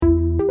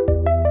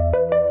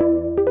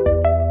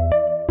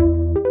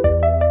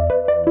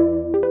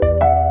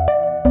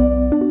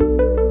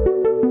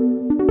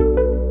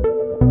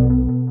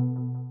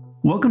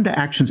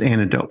Actions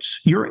Antidotes,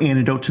 your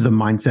antidote to the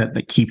mindset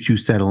that keeps you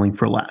settling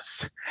for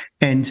less.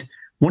 And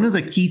one of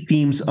the key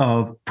themes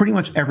of pretty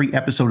much every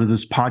episode of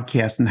this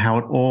podcast and how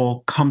it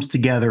all comes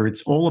together,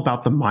 it's all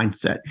about the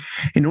mindset.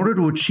 In order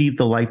to achieve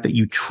the life that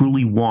you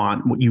truly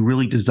want, what you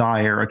really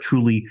desire, a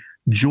truly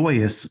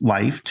joyous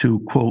life,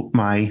 to quote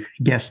my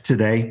guest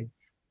today,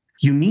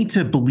 you need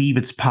to believe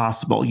it's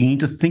possible. You need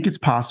to think it's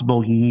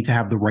possible. You need to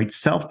have the right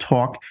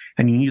self-talk,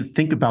 and you need to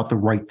think about the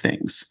right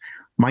things.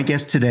 My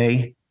guest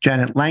today,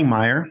 Janet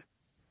Langmeier,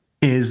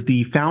 is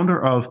the founder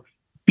of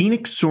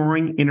Phoenix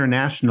Soaring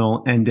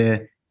International and a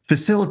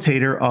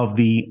facilitator of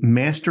the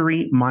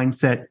Mastery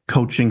Mindset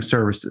Coaching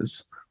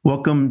Services.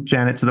 Welcome,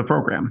 Janet, to the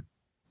program.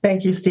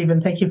 Thank you,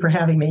 Stephen. Thank you for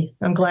having me.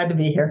 I'm glad to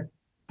be here.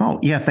 Oh,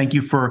 yeah. Thank you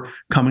for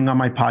coming on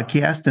my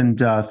podcast and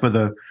for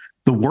the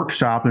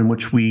workshop in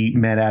which we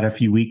met at a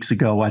few weeks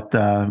ago at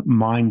the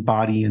Mind,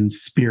 Body, and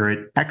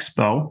Spirit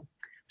Expo.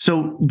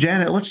 So,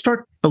 Janet, let's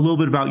start a little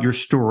bit about your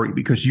story,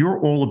 because you're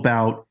all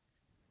about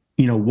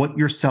what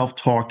your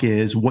self-talk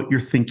is, what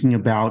you're thinking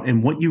about,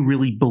 and what you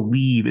really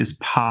believe is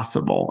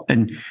possible,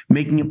 and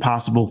making it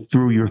possible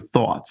through your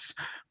thoughts.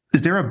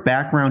 Is there a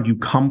background you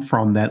come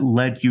from that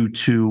led you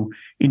to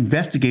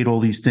investigate all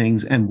these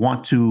things and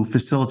want to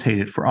facilitate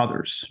it for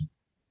others?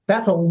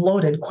 That's a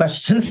loaded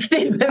question,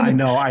 Stephen. I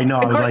know.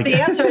 Of course,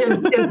 the answer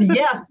is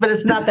yes, but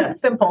it's not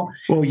that simple.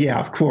 Well, yeah,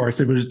 of course.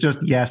 If it was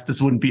just yes,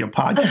 this wouldn't be a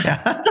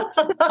podcast.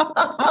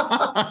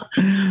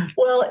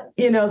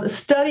 Well,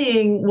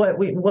 studying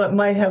what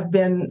might have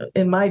been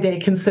in my day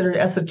considered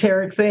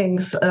esoteric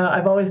things,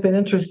 I've always been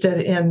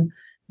interested in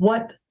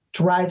what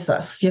drives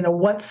us,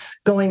 what's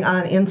going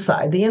on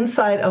inside. The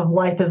inside of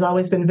life has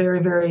always been very,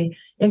 very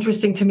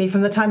interesting to me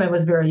from the time I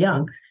was very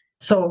young.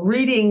 So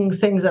reading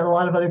things that a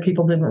lot of other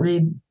people didn't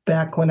read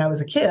back when I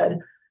was a kid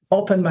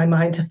opened my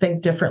mind to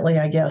think differently,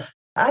 I guess.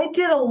 I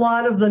did a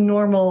lot of the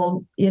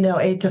normal,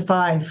 8 to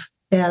 5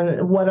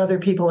 and what other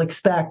people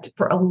expect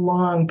for a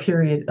long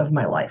period of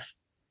my life,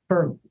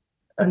 for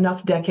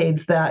enough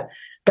decades that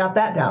got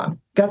that down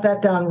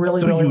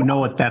really, really well. So you know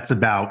what that's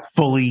about,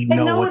 fully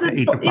know what the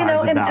 8 to 5 is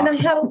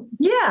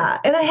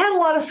about. And I had a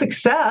lot of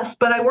success,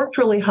 but I worked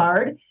really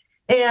hard,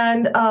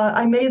 and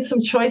I made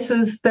some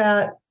choices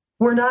that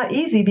were not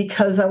easy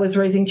because I was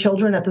raising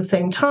children at the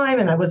same time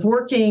and I was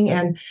working.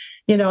 And,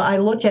 I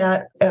look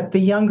at the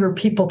younger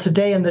people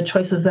today and the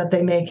choices that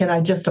they make, and I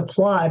just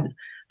applaud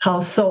how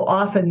so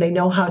often they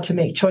know how to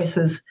make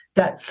choices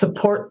that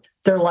support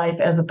their life,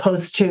 as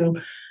opposed to,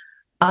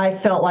 I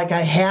felt like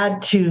I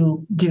had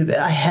to do that.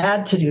 I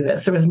had to do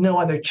this. There was no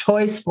other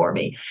choice for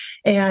me.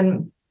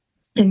 And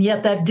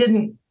yet that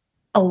didn't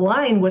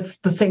align with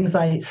the things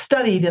I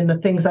studied and the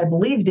things I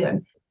believed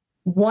in.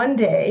 One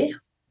day,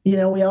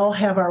 we all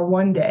have our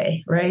one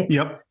day, right?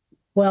 Yep.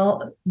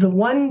 Well, the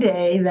one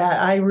day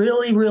that I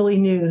really, really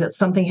knew that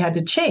something had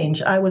to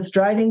change, I was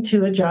driving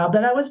to a job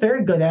that I was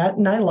very good at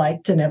and I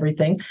liked and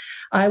everything.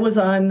 I was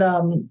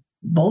on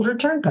Boulder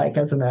turnpike,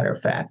 as a matter of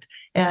fact.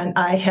 And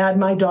I had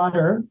my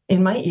daughter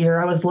in my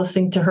ear. I was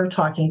listening to her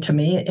talking to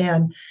me.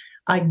 And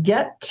I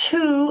get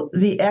to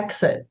the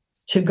exit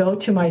to go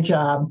to my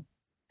job,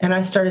 and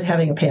I started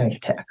having a panic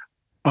attack.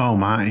 Oh,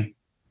 my.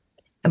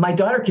 And my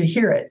daughter could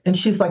hear it. And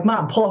she's like,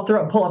 Mom, pull off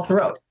the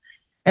road.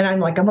 And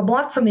I'm like, I'm a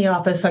block from the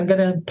office. I'm going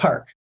to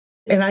park.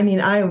 And I mean,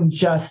 I am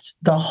just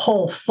the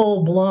whole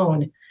full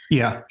blown.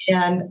 Yeah.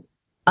 And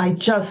I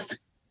just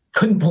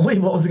couldn't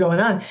believe what was going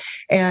on.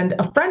 And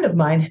a friend of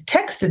mine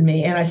texted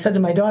me, and I said to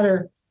my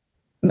daughter,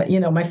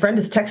 my friend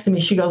is texting me.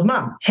 She goes,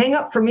 Mom, hang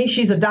up for me.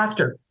 She's a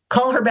doctor.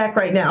 Call her back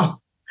right now.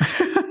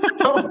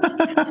 So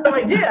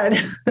I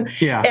did.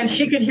 Yeah. And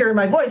she could hear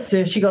my voice.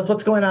 She goes,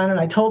 what's going on?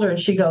 And I told her, and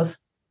she goes,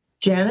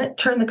 Janet,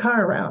 turn the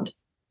car around.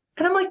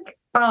 And I'm like,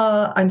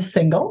 I'm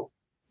single.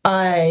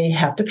 I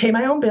have to pay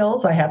my own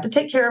bills. I have to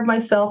take care of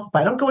myself. If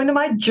I don't go into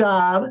my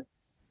job,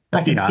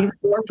 I can see the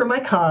door from my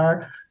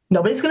car.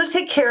 Nobody's going to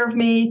take care of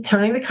me.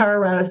 Turning the car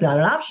around is not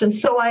an option.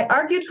 So I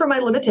argued for my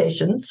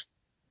limitations,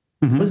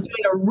 was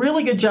doing a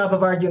really good job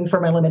of arguing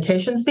for my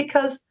limitations,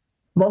 because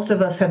most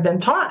of us have been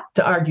taught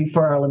to argue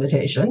for our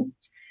limitation.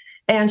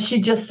 And she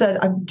just said,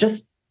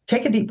 just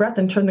take a deep breath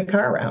and turn the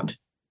car around.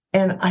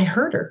 And I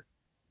heard her.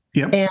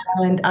 Yep.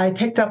 And I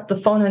picked up the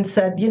phone and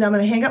said, I'm going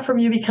to hang up from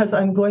you because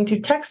I'm going to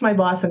text my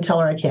boss and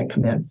tell her I can't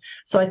come in.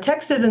 So I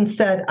texted and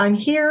said, I'm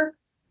here,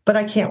 but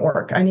I can't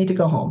work. I need to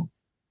go home.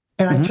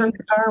 And I turned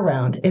the car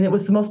around, and it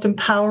was the most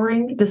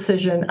empowering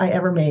decision I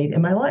ever made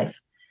in my life.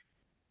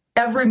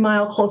 Every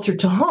mile closer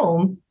to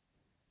home,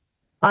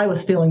 I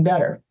was feeling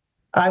better.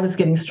 I was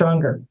getting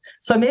stronger.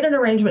 So I made an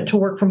arrangement to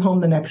work from home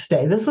the next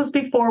day. This was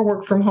before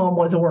work from home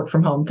was a work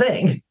from home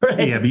thing,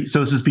 right? Yeah. So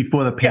this is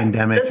before the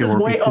pandemic. This is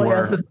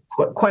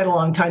quite a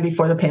long time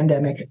before the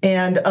pandemic.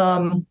 And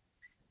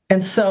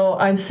so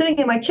I'm sitting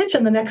in my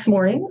kitchen the next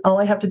morning. All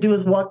I have to do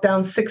is walk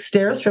down 6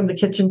 stairs from the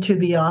kitchen to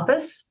the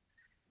office,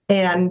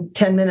 and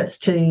 10 minutes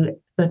to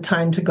the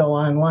time to go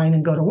online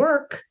and go to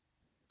work,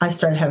 I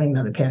started having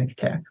another panic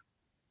attack.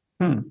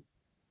 And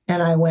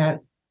I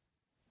went,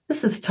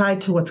 this is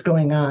tied to what's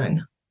going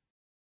on.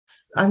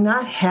 I'm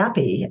not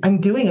happy. I'm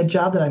doing a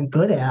job that I'm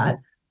good at.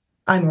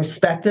 I'm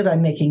respected.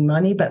 I'm making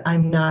money, but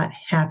I'm not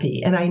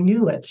happy. And I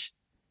knew it.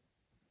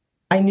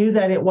 I knew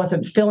that it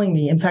wasn't filling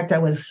me. In fact, I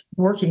was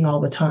working all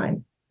the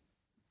time.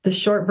 The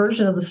short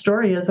version of the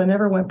story is I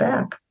never went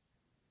back.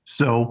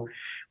 So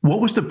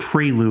what was the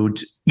prelude?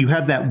 You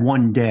had that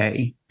one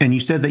day, and you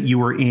said that you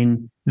were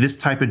in this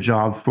type of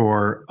job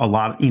for a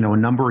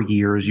number of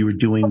years. You were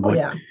doing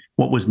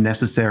what was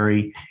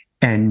necessary.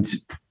 And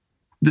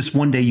this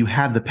one day you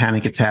had the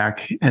panic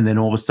attack, and then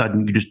all of a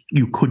sudden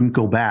you couldn't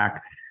go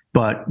back.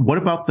 But what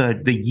about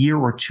the year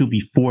or two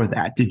before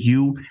that? Did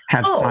you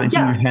have signs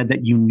in your head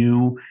that you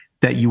knew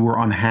that you were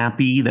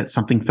unhappy, that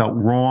something felt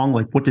wrong?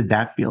 Like, what did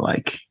that feel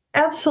like?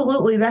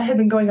 Absolutely. That had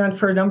been going on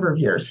for a number of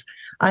years.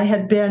 I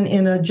had been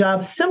in a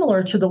job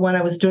similar to the one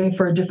I was doing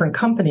for a different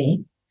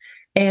company.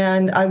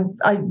 And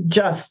I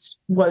just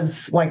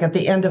was like at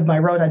the end of my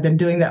road. I'd been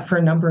doing that for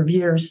a number of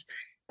years,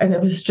 and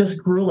it was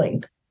just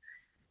grueling.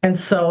 And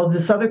so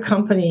this other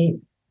company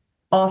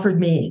offered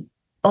me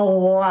a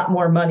lot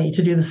more money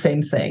to do the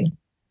same thing.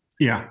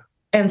 Yeah.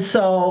 And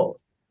so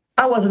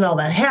I wasn't all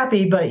that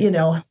happy, but, you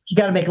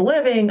got to make a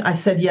living. I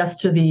said yes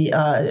to the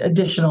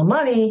additional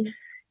money.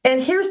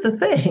 And here's the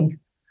thing.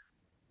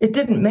 It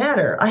didn't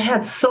matter. I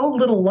had so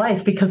little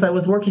life because I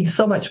was working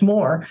so much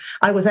more.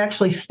 I was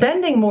actually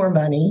spending more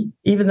money,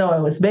 even though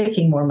I was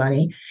making more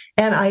money,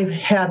 and I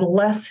had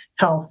less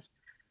health.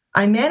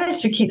 I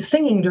managed to keep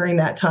singing during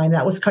that time.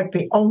 That was like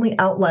the only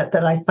outlet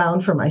that I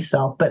found for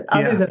myself. But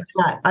other than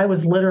that, I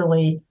was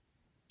literally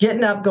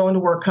getting up, going to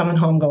work, coming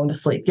home, going to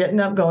sleep, getting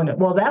up,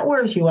 well, that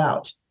wears you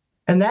out.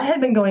 And that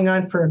had been going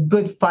on for a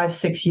good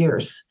 5-6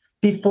 years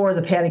before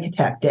the panic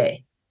attack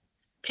day.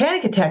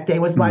 Panic attack day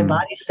was my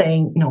body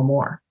saying no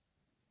more.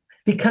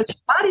 Because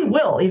your body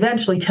will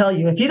eventually tell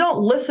you, if you don't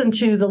listen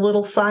to the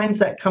little signs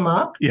that come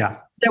up,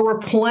 there were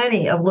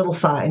plenty of little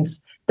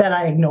signs that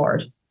I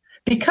ignored.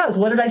 Because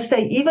what did I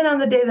say? Even on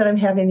the day that I'm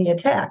having the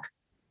attack,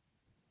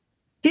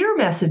 fear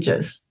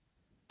messages.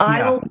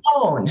 I'm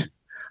alone.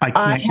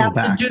 I have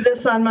to do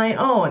this on my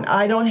own.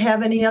 I don't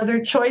have any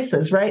other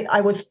choices, right? I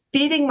was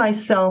feeding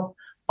myself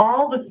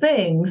all the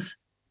things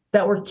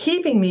that were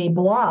keeping me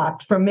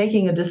blocked from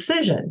making a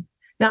decision.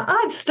 Now,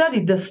 I've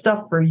studied this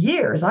stuff for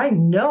years. I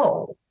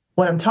know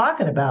what I'm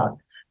talking about.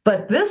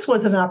 But this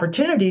was an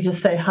opportunity to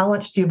say, how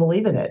much do you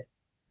believe in it?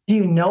 Do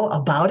you know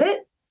about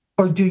it,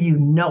 or do you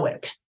know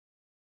it?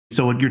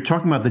 So you're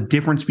talking about the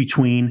difference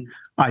between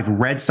I've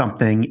read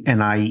something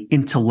and I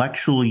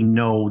intellectually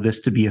know this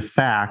to be a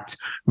fact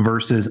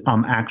versus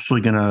I'm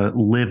actually going to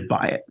live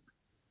by it.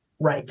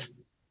 Right.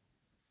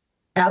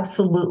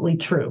 Absolutely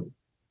true.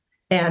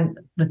 And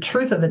the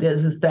truth of it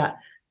is that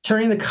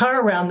turning the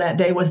car around that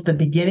day was the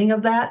beginning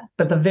of that.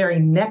 But the very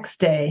next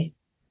day,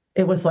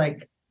 it was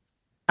like,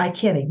 I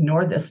can't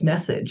ignore this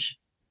message.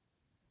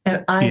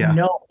 And I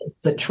know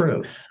the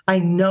truth. I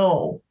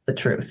know the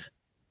truth.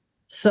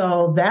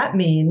 So that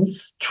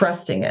means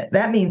trusting it.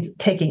 That means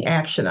taking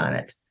action on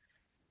it.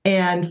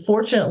 And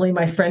fortunately,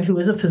 my friend who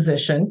is a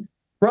physician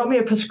wrote me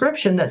a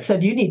prescription that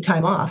said, you need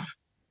time off.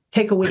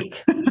 Take a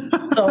week.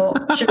 So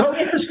she wrote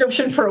me a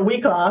prescription for a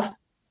week off.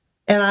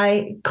 And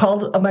I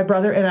called my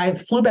brother and I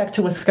flew back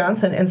to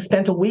Wisconsin and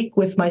spent a week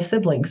with my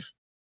siblings.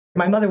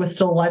 My mother was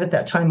still alive at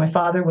that time. My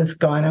father was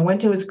gone. I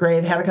went to his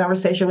grave, had a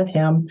conversation with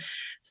him,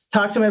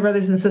 talked to my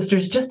brothers and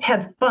sisters, just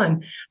had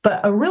fun.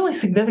 But a really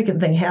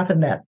significant thing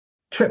happened that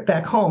trip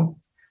back home.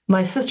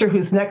 My sister,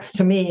 who's next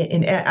to me,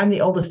 and I'm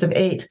the oldest of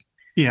 8.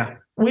 Yeah.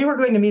 We were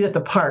going to meet at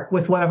the park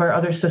with one of our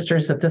other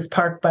sisters at this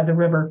park by the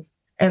river.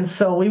 And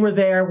so we were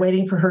there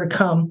waiting for her to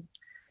come.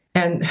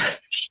 And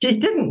she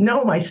didn't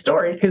know my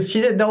story because she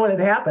didn't know what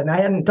had happened. I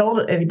hadn't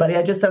told anybody.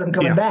 I just said I'm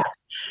coming back.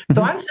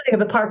 So I'm sitting at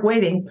the park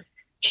waiting.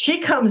 She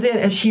comes in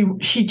and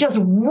she just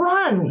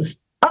runs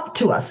up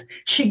to us.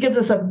 She gives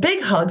us a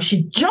big hug.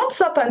 She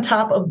jumps up on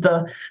top of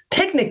the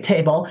picnic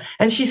table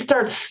and she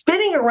starts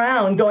spinning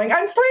around going,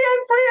 I'm free,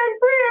 I'm free, I'm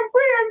free, I'm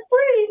free, I'm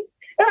free.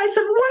 And I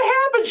said, what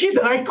happened? She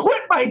said, I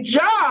quit my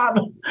job.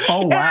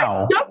 Oh, wow. And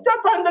I jumped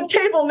up on the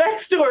table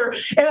next to her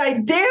and I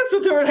danced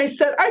with her and I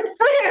said, I'm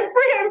free, I'm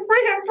free, I'm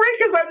free, I'm free,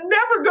 because I'm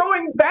never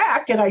going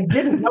back. And I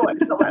didn't know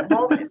it until that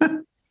moment.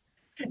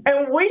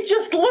 And we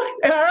just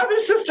looked, and our other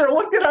sister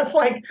looked at us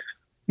like,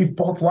 you've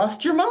both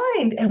lost your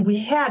mind. And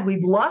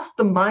we'd lost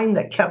the mind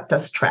that kept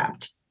us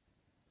trapped.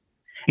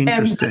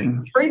 Interesting.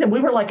 And freedom,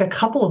 we were like a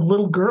couple of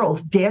little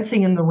girls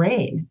dancing in the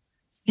rain,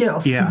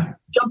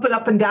 jumping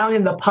up and down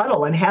in the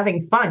puddle and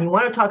having fun. You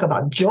want to talk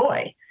about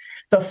joy.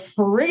 The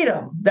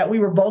freedom that we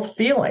were both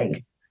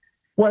feeling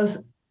was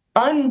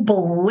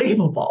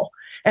unbelievable.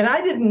 And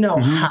I didn't know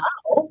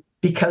how,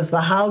 because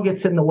the how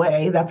gets in the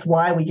way. That's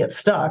why we get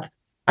stuck.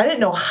 I didn't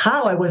know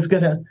how I was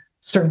going to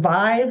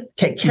survive,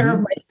 take care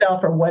of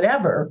myself or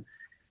whatever,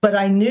 but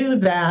I knew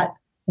that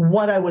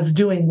what I was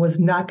doing was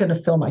not going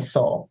to fill my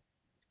soul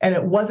and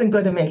it wasn't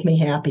going to make me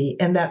happy,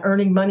 and that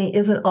earning money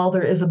isn't all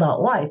there is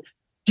about life.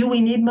 Do we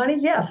need money?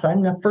 Yes,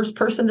 I'm the first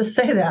person to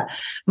say that.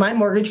 My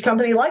mortgage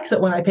company likes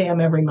it when I pay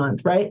them every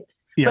month, right?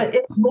 Yeah. But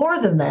it's more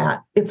than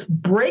that. It's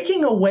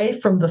breaking away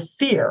from the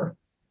fear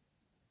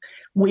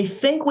We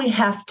think we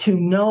have to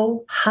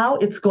know how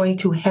it's going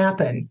to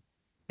happen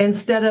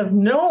instead of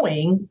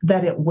knowing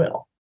that it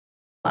will.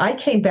 I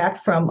came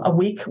back from a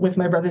week with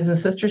my brothers and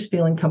sisters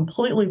feeling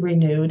completely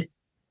renewed,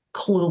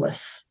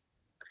 clueless,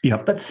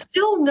 but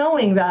still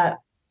knowing that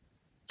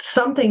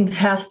something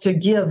has to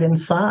give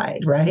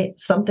inside, right?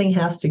 Something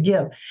has to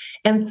give.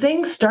 And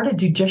things started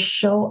to just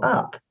show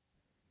up.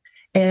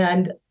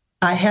 And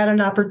I had an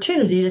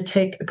opportunity to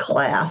take a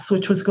class,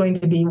 which was going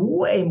to be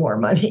way more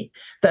money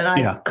than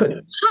I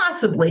could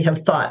possibly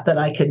have thought that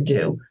I could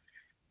do.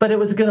 But it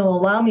was going to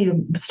allow me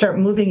to start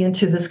moving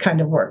into this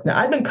kind of work. Now,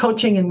 I've been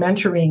coaching and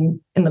mentoring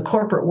in the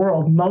corporate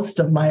world most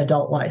of my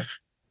adult life.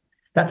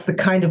 That's the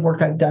kind of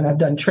work I've done. I've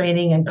done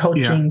training and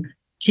coaching,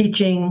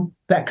 teaching,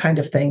 that kind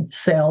of thing,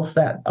 sales,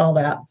 all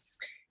that.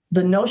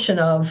 The notion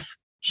of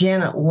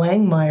Janet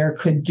Langmeier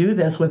could do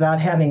this without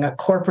having a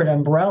corporate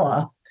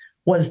umbrella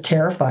was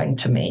terrifying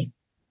to me.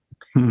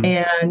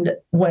 And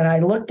when I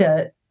looked at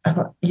it, I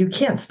thought, you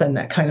can't spend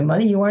that kind of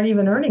money. You aren't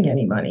even earning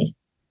any money.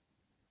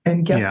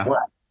 And guess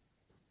what?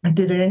 I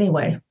did it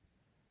anyway.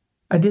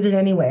 I did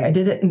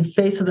it in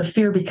face of the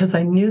fear because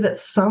I knew that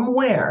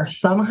somewhere,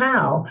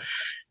 somehow,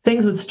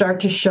 things would start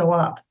to show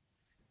up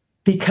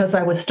because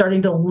I was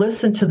starting to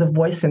listen to the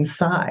voice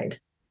inside.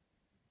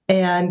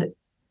 And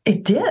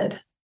it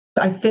did.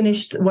 I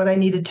finished what I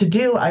needed to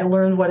do. I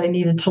learned what I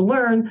needed to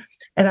learn.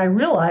 And I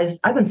realized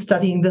I've been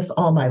studying this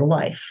all my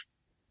life.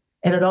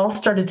 And it all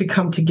started to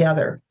come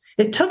together.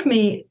 It took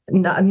me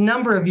a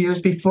number of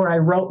years before I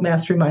wrote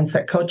Mastery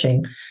Mindset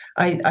Coaching.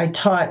 I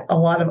taught a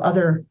lot of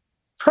other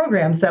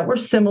programs that were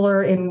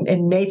similar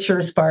in nature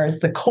as far as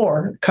the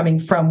core, coming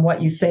from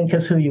what you think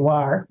is who you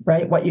are,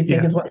 right? What you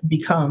think is what you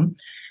become.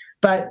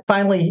 But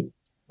finally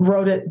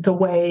wrote it the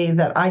way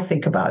that I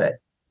think about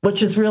it,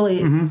 which is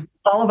really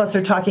all of us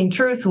are talking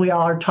truth. We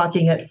all are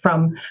talking it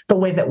from the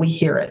way that we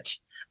hear it,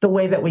 the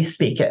way that we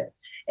speak it.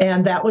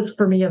 And that was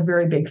for me a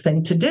very big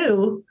thing to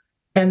do.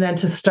 And then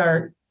to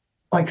start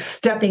like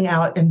stepping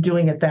out and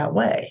doing it that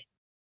way.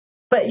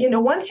 But,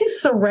 once you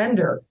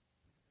surrender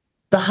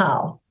the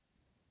how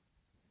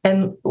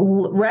and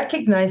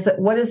recognize that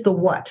what is the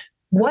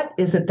what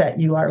is it that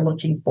you are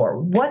looking for?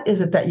 What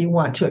is it that you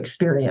want to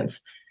experience?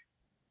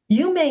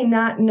 You may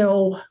not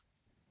know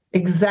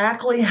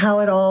exactly how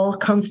it all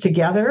comes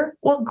together.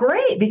 Well,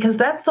 great, because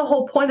that's the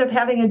whole point of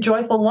having a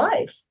joyful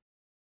life,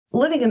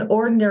 living an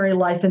ordinary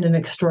life in an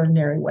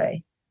extraordinary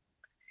way.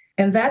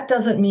 And that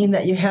doesn't mean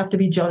that you have to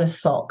be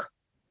Jonas Salk,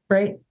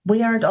 right?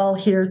 We aren't all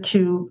here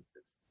to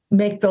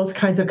make those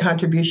kinds of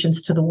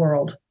contributions to the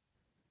world.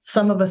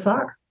 Some of us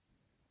are,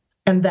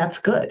 and that's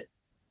good.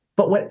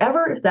 But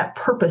whatever that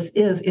purpose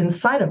is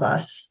inside of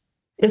us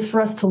is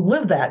for us to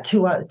live that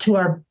to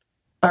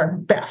our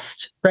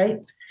best, right?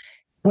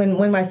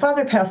 When my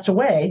father passed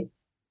away,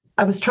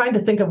 I was trying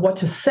to think of what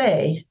to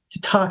say,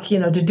 to talk,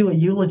 to do a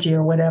eulogy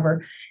or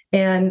whatever.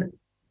 And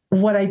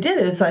what I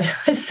did is I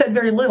said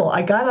very little.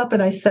 I got up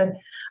and I said,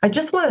 I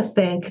just want to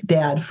thank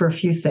Dad for a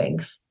few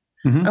things.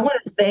 I want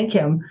to thank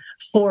him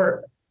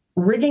for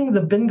rigging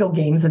the bingo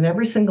games in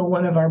every single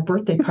one of our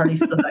birthday parties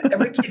so that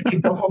every kid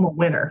could go home a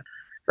winner,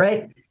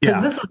 right?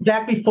 Because this was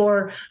back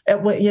before,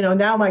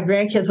 now my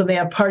grandkids, when they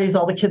have parties,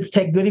 all the kids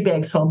take goodie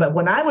bags home. But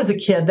when I was a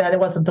kid, it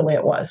wasn't the way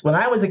it was. When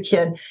I was a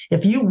kid,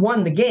 if you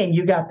won the game,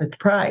 you got the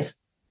prize.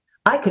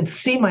 I could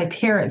see my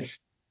parents.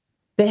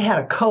 They had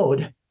a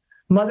code.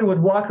 Mother would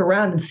walk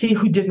around and see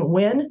who didn't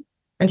win,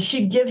 and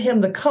she'd give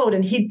him the code,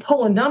 and he'd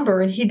pull a number,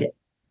 and he'd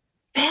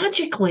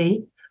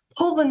magically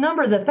pull the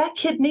number that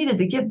kid needed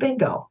to get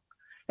bingo.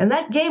 And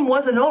that game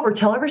wasn't over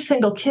till every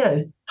single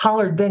kid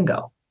hollered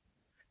bingo.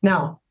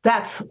 Now,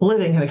 that's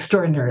living an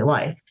extraordinary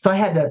life. So I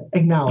had to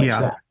acknowledge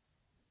that.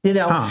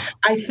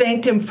 I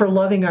thanked him for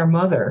loving our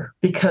mother,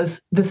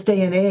 because this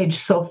day and age,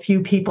 so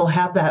few people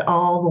have that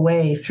all the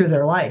way through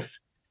their life.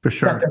 For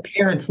sure. That their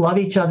parents love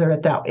each other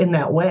in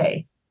that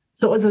way.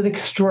 So it was an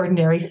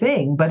extraordinary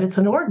thing, but it's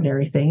an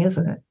ordinary thing,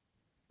 isn't it?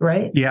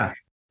 Right? Yeah.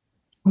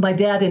 My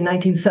dad in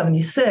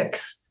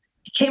 1976,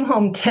 he came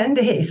home 10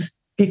 days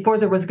before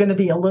there was going to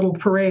be a little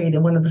parade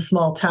in one of the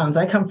small towns.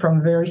 I come from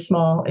a very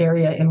small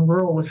area in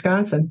rural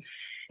Wisconsin.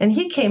 And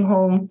he came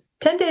home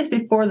 10 days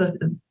before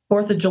the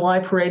 4th of July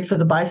parade for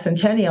the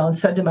bicentennial and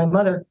said to my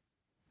mother,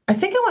 I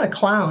think I want a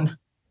clown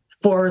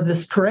for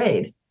this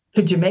parade.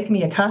 Could you make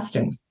me a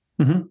costume?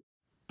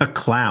 A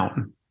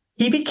clown.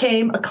 He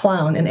became a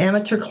clown, an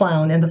amateur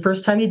clown, and the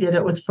first time he did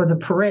it was for the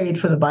parade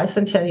for the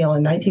bicentennial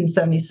in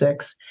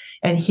 1976,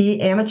 and he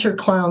amateur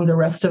clowned the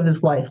rest of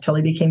his life till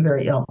he became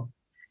very ill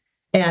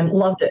and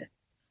loved it.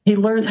 He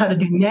learned how to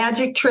do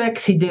magic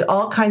tricks. He did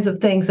all kinds of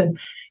things, and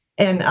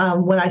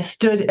when I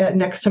stood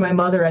next to my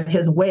mother at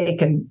his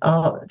wake, and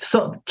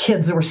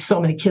there were so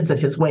many kids at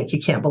his wake,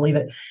 you can't believe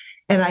it,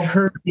 and I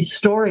heard these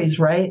stories,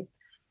 right?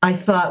 I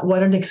thought,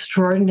 what an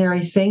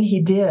extraordinary thing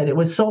he did. It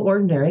was so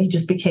ordinary. He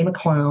just became a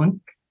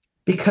clown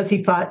because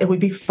he thought it would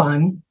be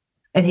fun,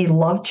 and he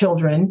loved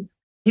children.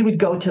 He would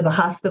go to the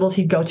hospitals.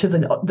 He'd go to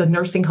the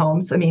nursing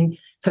homes. I mean,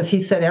 because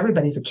he said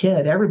everybody's a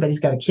kid. Everybody's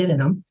got a kid in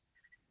them.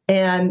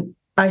 And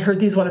I heard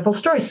these wonderful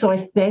stories. So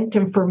I thanked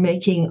him for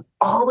making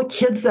all the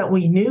kids that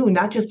we knew,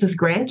 not just his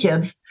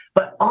grandkids,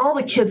 but all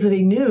the kids that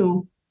he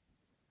knew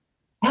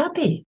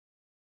happy.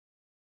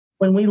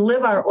 When we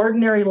live our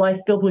ordinary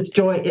life filled with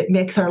joy, it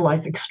makes our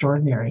life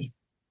extraordinary.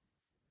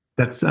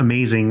 That's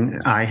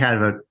amazing. I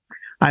had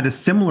a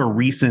similar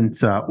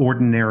recent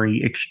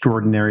ordinary,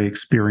 extraordinary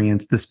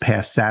experience this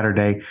past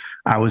Saturday.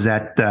 I was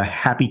at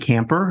Happy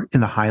Camper in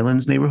the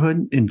Highlands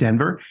neighborhood in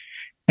Denver,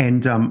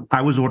 and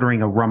I was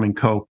ordering a rum and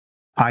Coke.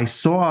 I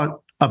saw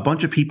a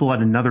bunch of people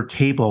at another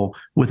table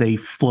with a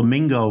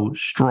flamingo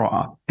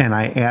straw, and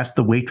I asked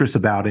the waitress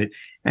about it,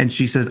 and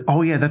she says,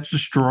 "Oh yeah, that's the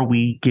straw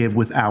we give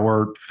with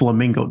our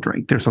flamingo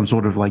drink. There's some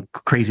sort of like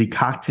crazy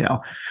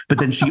cocktail." But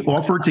then she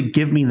offered to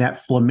give me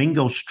that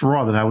flamingo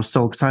straw that I was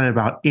so excited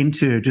about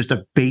into just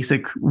a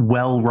basic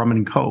well rum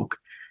and Coke.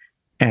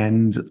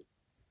 And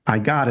I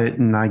got it,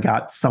 and I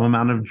got some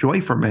amount of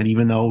joy from it,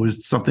 even though it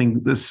was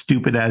something as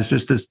stupid as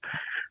just this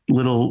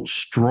little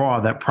straw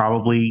that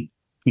probably,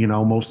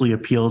 mostly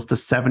appeals to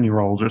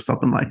 7-year-olds or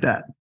something like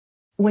that.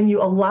 When you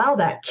allow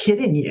that kid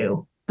in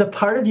you, the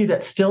part of you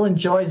that still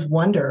enjoys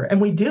wonder, and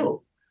we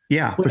do.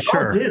 Yeah, we for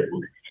sure. all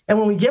do. And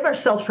when we give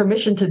ourselves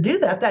permission to do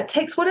that, that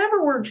takes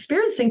whatever we're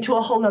experiencing to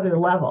a whole nother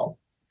level.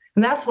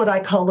 And that's what I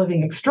call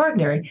living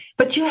extraordinary.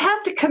 But you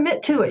have to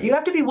commit to it. You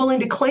have to be willing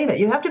to claim it.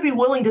 You have to be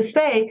willing to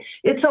say,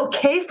 it's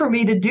okay for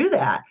me to do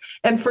that.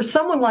 And for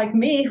someone like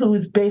me,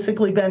 who's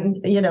basically been,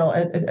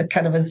 a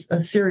kind of a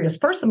serious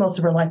person most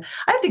of her life,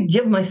 I have to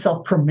give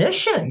myself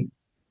permission.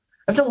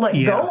 I have to let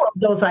go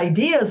of those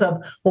ideas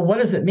of, well, what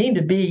does it mean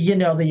to be,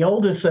 the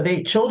oldest of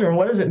 8 children?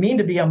 What does it mean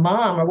to be a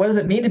mom? Or what does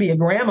it mean to be a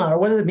grandma? Or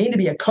what does it mean to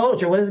be a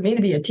coach? Or what does it mean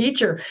to be a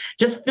teacher?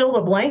 Just fill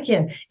the blank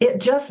in.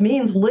 It just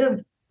means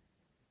live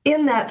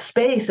in that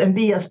space and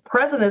be as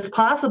present as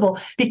possible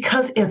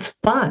because it's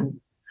fun.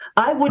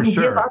 I wouldn't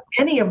give up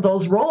any of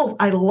those roles.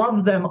 I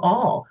love them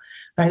all.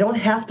 I don't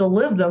have to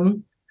live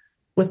them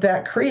with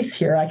that crease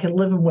here. I can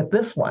live them with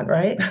this one,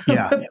 right?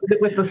 Yeah.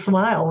 With the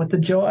smile, with the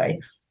joy.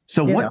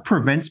 So what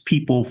prevents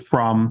people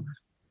from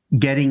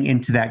getting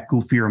into that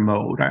goofier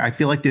mode? I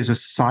feel like there's a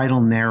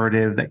societal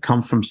narrative that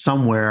comes from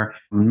somewhere,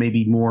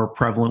 maybe more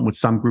prevalent with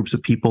some groups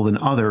of people than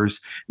others,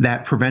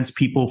 that prevents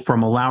people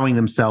from allowing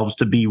themselves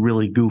to be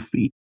really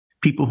goofy.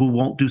 People who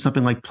won't do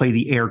something like play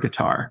the air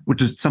guitar,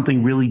 which is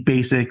something really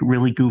basic,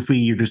 really goofy.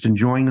 You're just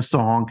enjoying the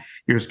song.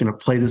 You're just going to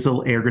play this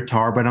little air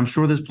guitar. But I'm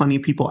sure there's plenty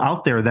of people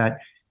out there that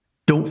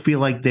don't feel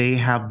like they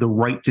have the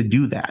right to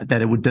do that,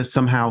 that it would just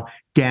somehow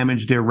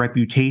damage their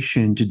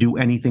reputation to do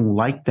anything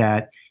like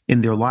that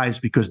in their lives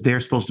because they're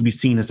supposed to be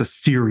seen as a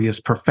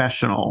serious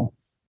professional.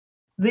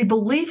 The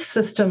belief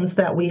systems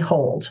that we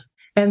hold,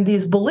 and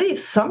these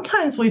beliefs,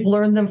 sometimes we've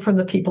learned them from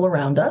the people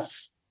around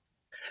us.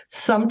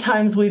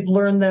 Sometimes we've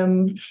learned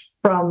them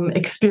from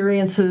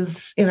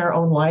experiences in our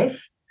own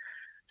life.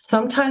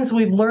 Sometimes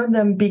we've learned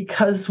them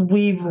because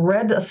we've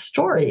read a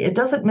story. It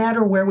doesn't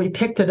matter where we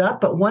picked it up,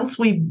 but once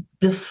we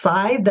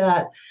decide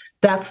that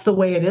that's the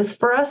way it is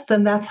for us,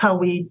 then that's how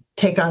we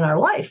take on our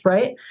life,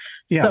 right?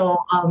 Yeah. So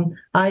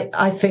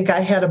I think I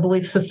had a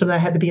belief system that I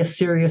had to be a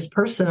serious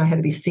person. I had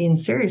to be seen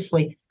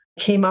seriously.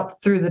 Came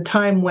up through the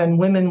time when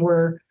women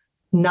were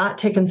not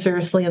taken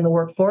seriously in the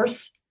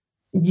workforce.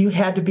 You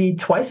had to be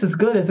twice as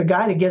good as a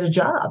guy to get a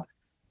job.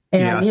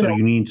 And,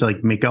 you need to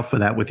make up for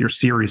that with your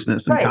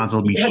seriousness and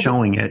constantly be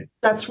showing it.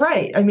 That's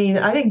right. I mean,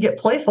 I didn't get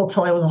playful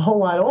till I was a whole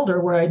lot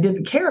older where I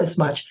didn't care as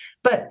much.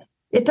 But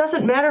it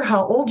doesn't matter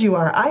how old you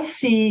are. I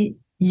see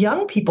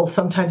young people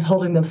sometimes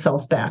holding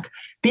themselves back,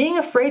 being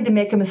afraid to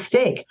make a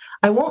mistake.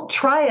 I won't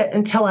try it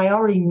until I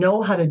already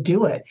know how to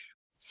do it.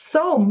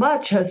 So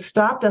much has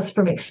stopped us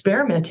from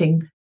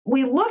experimenting.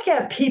 We look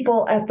at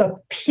people at the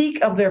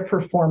peak of their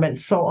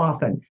performance so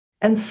often.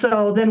 And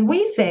so then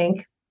we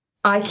think,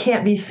 I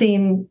can't be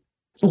seen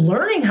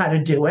learning how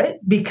to do it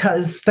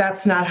because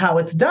that's not how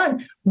it's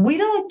done. We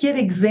don't get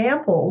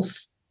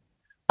examples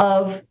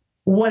of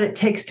what it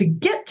takes to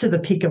get to the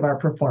peak of our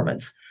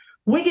performance.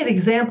 We get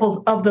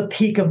examples of the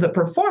peak of the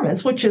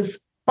performance, which is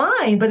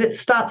fine, but it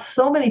stops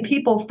so many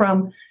people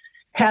from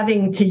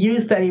having to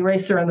use that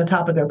eraser on the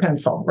top of their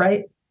pencil,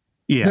 right?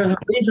 Yeah. There's a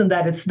reason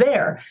that it's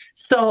there.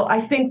 So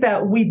I think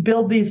that we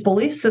build these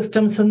belief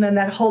systems and then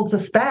that holds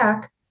us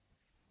back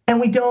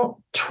and we don't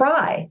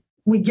try.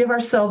 We give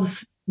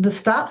ourselves the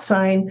stop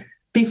sign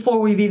before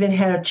we've even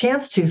had a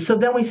chance to. So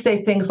then we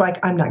say things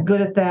like, I'm not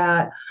good at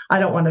that. I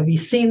don't want to be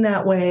seen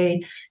that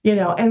way,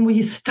 and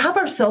we stop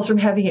ourselves from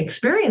having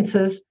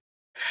experiences.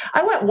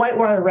 I went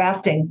whitewater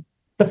rafting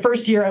the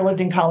first year I lived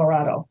in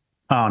Colorado.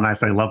 Oh,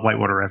 nice. I love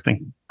whitewater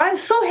rafting. I'm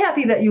so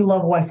happy that you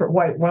love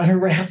whitewater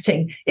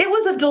rafting. It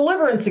was a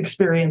deliverance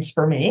experience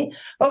for me.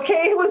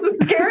 Okay. It was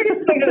the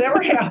scariest thing that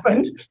ever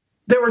happened.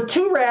 There were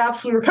 2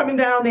 rafts. We were coming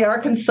down the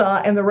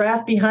Arkansas and the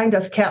raft behind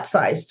us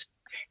capsized.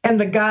 And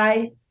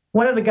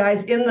one of the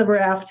guys in the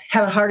raft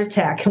had a heart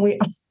attack. And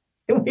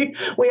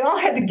we all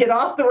had to get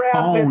off the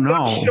raft and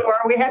go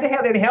ashore. We had to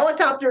have him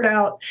helicoptered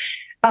out.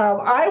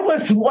 I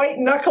was white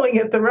knuckling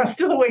it the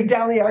rest of the way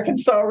down the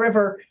Arkansas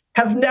River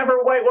have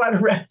never whitewater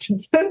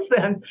rafted since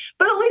then,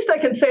 but at least I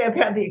can say I've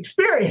had the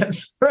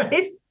experience,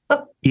 right?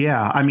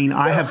 Yeah. I mean,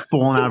 I have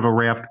fallen out of a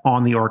raft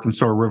on the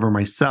Arkansas River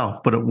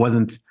myself, but it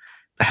wasn't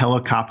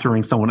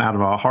helicoptering someone out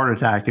of a heart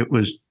attack. It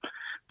was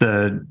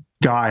the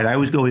guide. I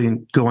was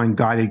going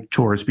guided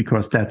tours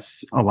because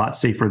that's a lot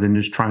safer than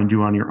just trying to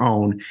do on your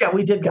own. Yeah,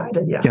 we did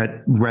guided, yeah.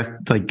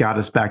 Got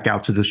us back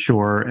out to the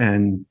shore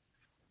and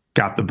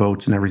got the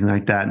boats and everything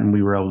like that. And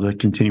we were able to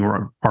continue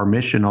our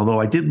mission, although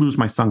I did lose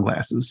my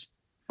sunglasses.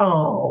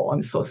 Oh,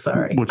 I'm so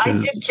sorry. I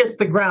did kiss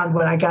the ground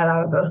when I got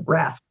out of the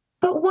raft.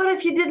 But what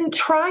if you didn't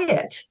try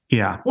it?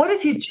 Yeah. What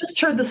if you just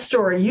heard the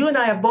story? You and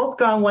I have both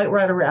gone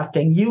whitewater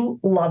rafting. You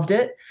loved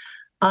it.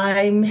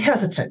 I'm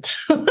hesitant.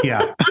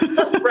 Yeah.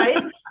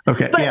 Right?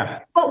 Okay.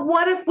 But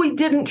what if we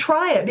didn't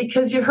try it?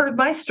 Because you heard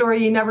my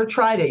story, you never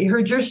tried it. You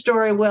heard your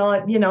story. Well,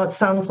 it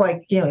sounds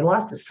like, he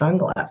lost his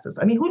sunglasses.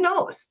 I mean, who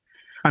knows?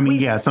 I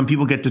mean, some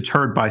people get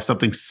deterred by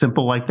something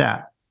simple like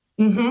that.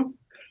 Mm-hmm.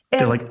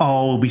 They're like,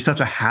 oh, it'll be such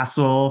a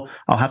hassle.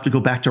 I'll have to go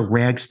back to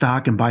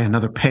Ragstock and buy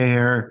another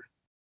pair.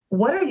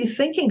 What are you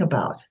thinking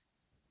about?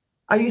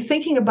 Are you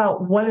thinking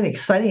about what an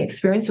exciting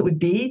experience it would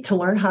be to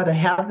learn how to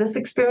have this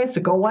experience, to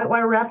go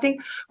whitewater rafting?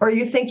 Or are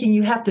you thinking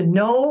you have to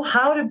know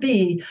how to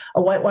be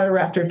a whitewater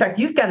rafter? In fact,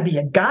 you've got to be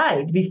a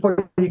guide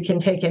before you can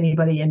take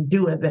anybody and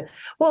do it.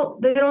 Well,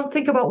 they don't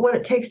think about what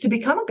it takes to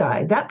become a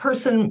guide. That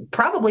person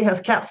probably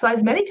has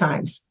capsized many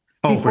times.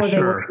 Oh, for sure.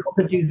 They were able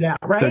to do that,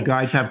 right? The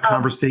guides have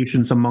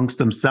conversations amongst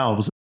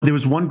themselves. There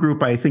was one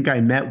group I think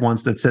I met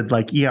once that said,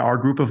 our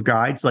group of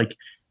guides,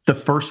 the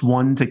first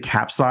one to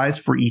capsize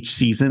for each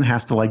season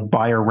has to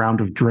buy a round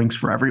of drinks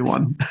for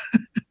everyone.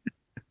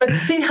 But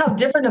see how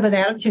different of an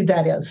attitude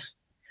that is.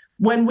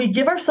 When we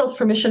give ourselves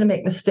permission to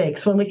make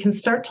mistakes, when we can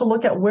start to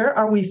look at where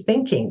are we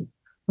thinking,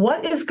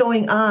 what is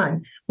going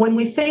on, when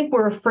we think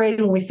we're afraid,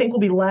 when we think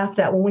we'll be laughed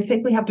at, when we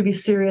think we have to be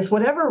serious,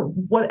 whatever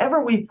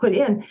we put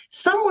in,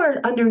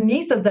 somewhere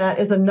underneath of that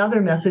is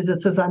another message that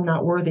says I'm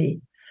not worthy,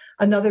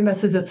 another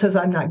message that says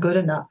I'm not good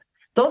enough.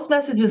 Those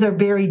messages are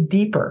buried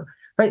deeper.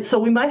 Right. So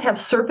we might have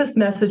surface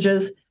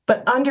messages,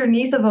 but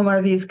underneath of them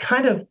are these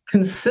kind of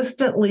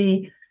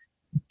consistently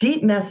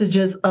deep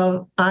messages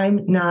of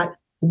I'm not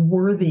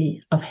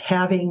worthy of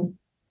having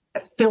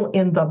fill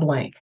in the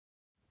blank.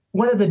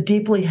 One of the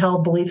deeply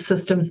held belief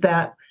systems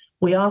that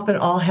we often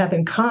all have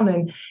in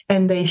common,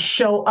 and they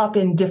show up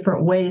in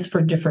different ways for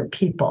different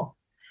people.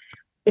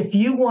 If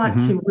you want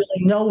to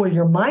really know where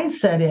your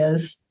mindset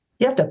is,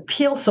 you have to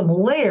peel some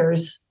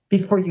layers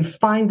before you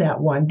find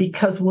that one,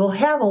 because we'll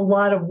have a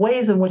lot of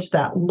ways in which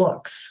that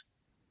looks,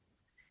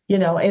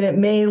 and it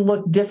may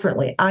look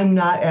differently. I'm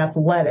not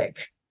athletic.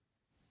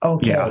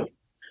 Okay. Yeah.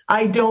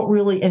 I don't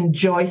really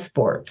enjoy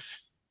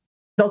sports.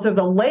 Those are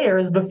the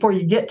layers before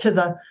you get to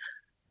the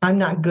I'm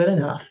not good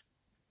enough.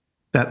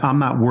 That I'm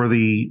not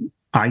worthy.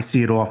 I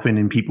see it often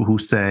in people who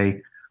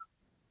say,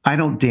 I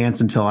don't dance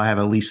until I have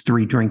at least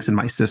 3 drinks in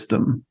my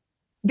system.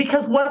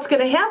 Because what's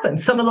going to happen?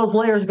 Some of those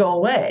layers go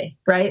away,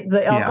 right?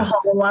 The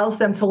alcohol allows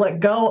them to let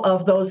go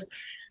of those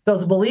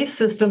belief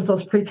systems,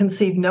 those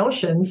preconceived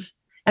notions,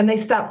 and they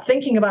stop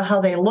thinking about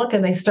how they look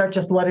and they start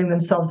just letting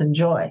themselves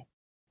enjoy.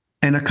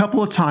 And a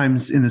couple of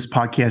times in this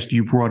podcast,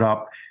 you brought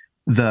up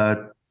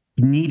the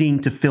needing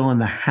to fill in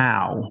the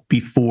how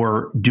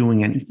before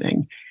doing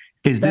anything.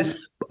 Is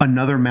this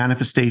another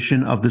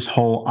manifestation of this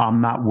whole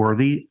I'm not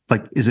worthy?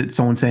 Is it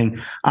someone saying,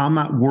 I'm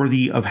not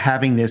worthy of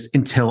having this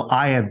until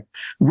I have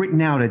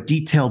written out a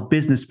detailed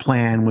business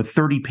plan with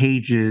 30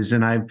 pages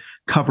and I've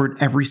covered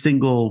every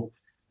single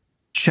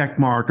check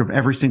mark of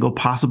every single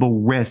possible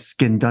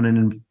risk and done an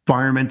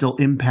environmental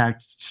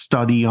impact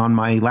study on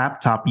my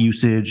laptop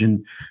usage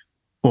and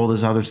all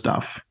this other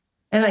stuff?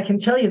 And I can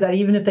tell you that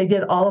even if they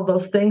did all of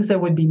those things, there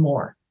would be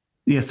more.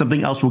 Yeah,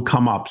 something else will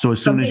come up. So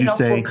as soon as you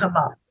say,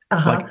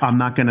 I'm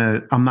not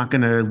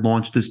gonna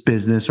launch this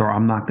business, or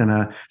I'm not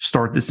gonna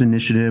start this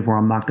initiative, or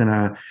I'm not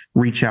gonna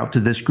reach out to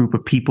this group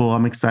of people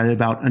I'm excited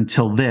about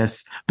until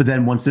this. But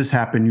then once this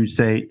happens,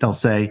 they'll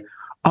say,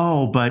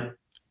 oh, but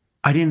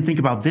I didn't think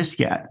about this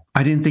yet.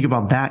 I didn't think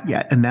about that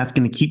yet. And that's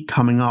going to keep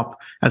coming up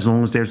as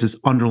long as there's this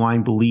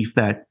underlying belief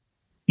that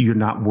you're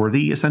not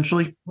worthy,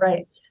 essentially.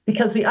 Right.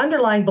 Because the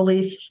underlying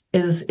belief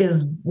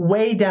is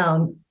way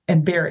down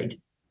and buried.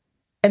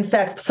 In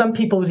fact, some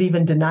people would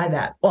even deny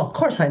that. Well, of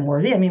course I'm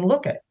worthy. I mean,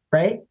 look at,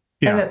 right?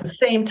 Yeah. And at the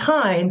same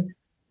time,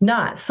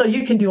 not. So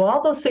you can do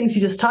all those things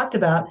you just talked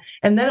about.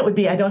 And then it would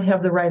be, I don't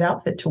have the right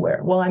outfit to wear.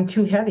 Well, I'm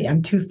too heavy.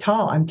 I'm too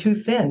tall. I'm too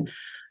thin.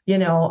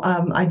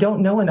 I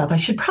don't know enough. I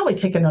should probably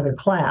take another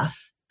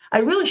class. I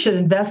really should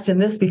invest in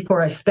this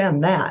before I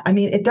spend that. I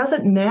mean, it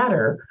doesn't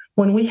matter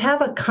when we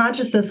have a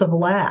consciousness of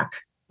lack,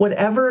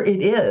 whatever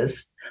it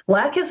is.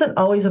 Lack isn't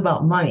always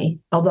about money,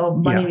 although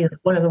money is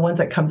one of the ones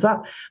that comes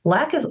up.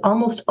 Lack is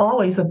almost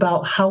always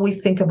about how we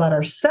think about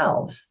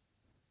ourselves.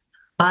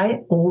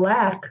 I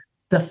lack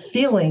the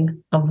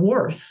feeling of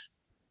worth.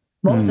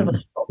 Most of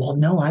us go, well,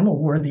 no, I'm a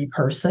worthy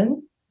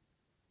person.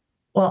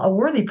 Well, a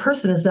worthy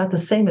person is not the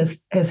same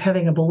as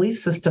having a belief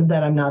system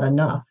that I'm not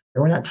enough.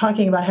 We're not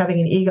talking about having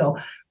an ego,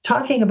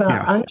 talking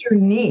about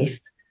underneath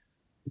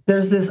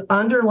There's this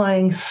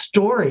underlying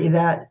story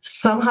that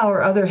somehow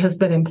or other has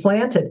been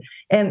implanted.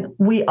 And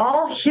we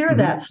all hear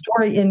that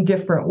story in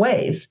different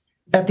ways.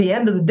 At the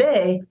end of the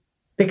day,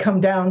 they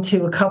come down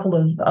to a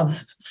couple of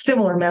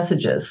similar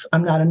messages.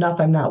 I'm not enough.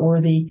 I'm not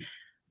worthy.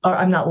 Or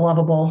I'm not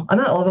lovable. I'm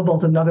not lovable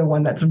is another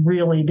one that's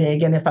really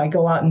big. And if I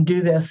go out and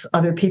do this,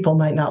 other people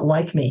might not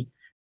like me.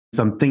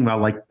 So I'm thinking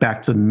about like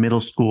back to middle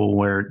school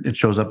where it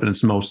shows up in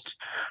its most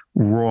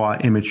raw,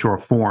 immature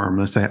form.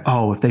 They say,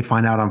 oh, if they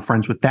find out I'm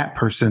friends with that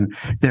person,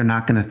 they're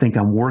not going to think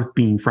I'm worth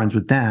being friends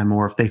with them.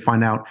 Or if they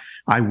find out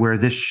I wear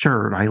this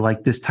shirt, I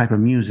like this type of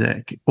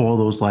music, all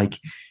those like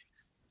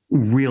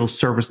real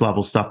surface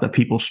level stuff that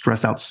people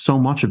stress out so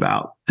much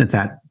about at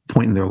that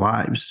point in their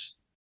lives.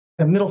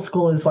 Middle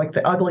school is like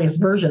the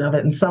ugliest version of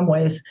it in some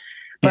ways.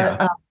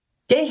 But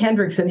Gay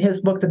Hendricks, in his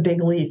book, The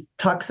Big Leap,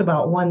 talks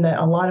about one that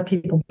a lot of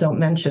people don't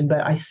mention, but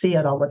I see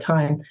it all the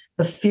time,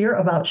 the fear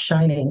of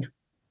outshining.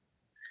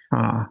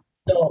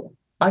 So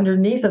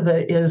underneath of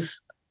it is,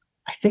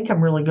 I think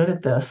I'm really good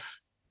at this,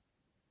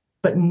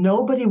 but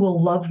nobody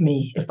will love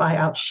me if I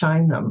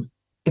outshine them.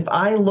 If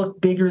I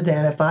look bigger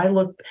than,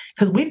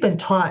 because we've been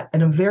taught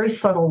in a very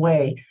subtle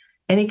way,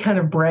 any kind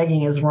of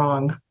bragging is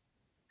wrong.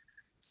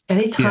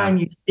 Anytime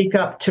you speak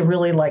up to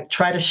really like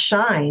try to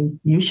shine,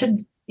 you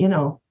should,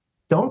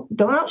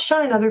 don't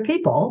outshine other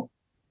people,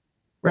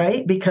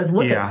 right? Because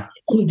look at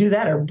people who do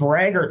that are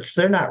braggarts.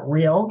 They're not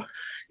real.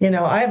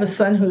 I have a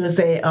son who is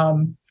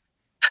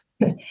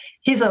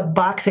he's a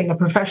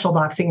professional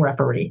boxing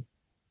referee.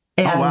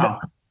 And oh, wow.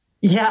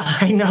 Yeah,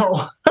 I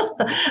know.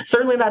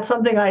 Certainly not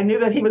something I knew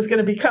that he was going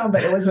to become,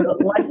 but it was a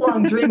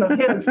lifelong dream of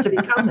his to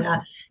become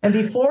that. And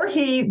before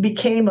he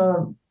became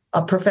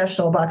a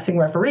professional boxing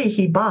referee,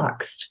 he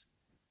boxed.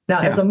 Now,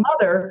 as a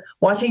mother,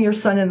 watching your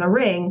son in the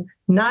ring,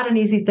 not an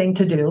easy thing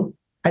to do.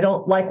 I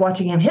don't like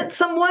watching him hit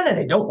someone, and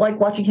I don't like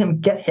watching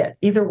him get hit,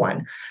 either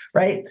one,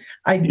 right?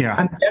 I'm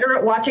better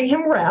at watching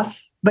him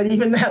ref, but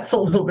even that's a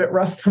little bit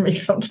rough for me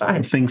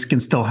sometimes. Things can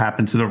still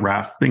happen to the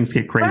ref. Things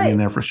get crazy in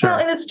there for sure.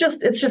 Well, and it's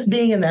just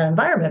being in that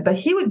environment. But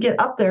he would get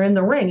up there in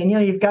the ring, and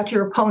you've got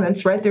your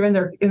opponents right there in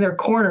their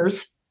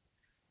corners,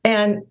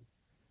 and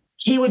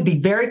he would be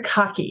very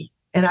cocky.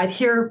 And I'd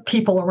hear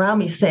people around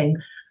me saying,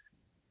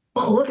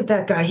 "Oh, look at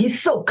that guy. He's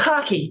so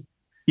cocky."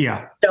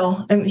 Yeah.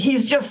 And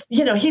he's just,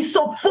 he's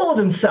so full of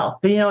himself,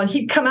 and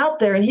he'd come out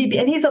there and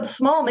he's a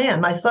small man.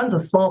 My son's a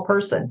small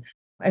person,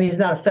 and he's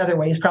not a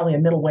featherweight. He's probably a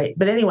middleweight.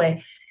 But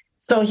anyway,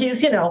 so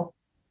he's,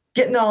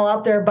 getting all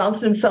out there,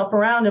 bouncing himself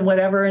around and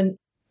whatever, and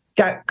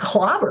got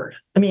clobbered.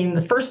 I mean,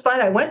 the first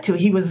fight I went to,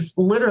 he was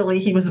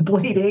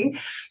bleeding.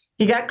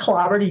 He got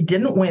clobbered. He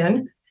didn't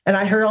win. And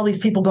I heard all these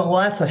people going,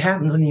 well, that's what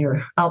happens when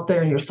you're out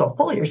there and you're so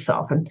full of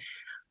yourself. And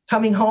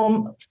coming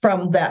home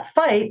from that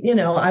fight,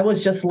 I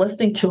was just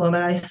listening to him,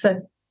 and I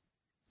said,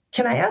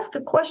 can I ask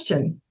a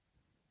question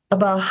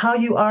about how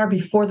you are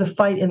before the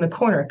fight in the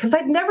corner? Because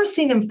I'd never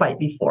seen him fight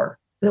before.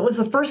 It was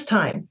the first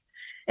time.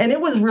 And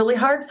it was really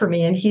hard for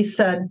me. And he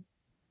said,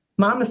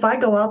 Mom, if I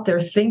go out there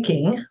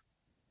thinking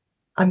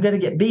I'm going to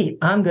get beat,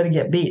 I'm going to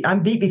get beat.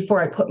 I'm beat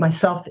before I put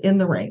myself in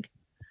the ring.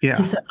 Yeah.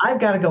 He said,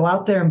 I've got to go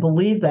out there and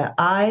believe that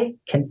I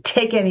can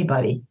take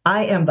anybody.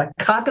 I am the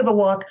cock of the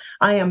walk.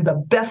 I am the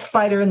best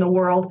fighter in the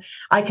world.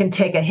 I can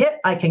take a hit.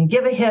 I can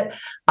give a hit.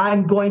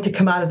 I'm going to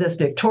come out of this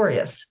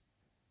victorious.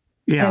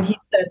 Yeah. And he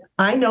said,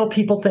 I know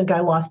people think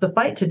I lost the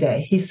fight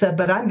today. He said,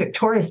 but I'm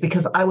victorious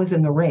because I was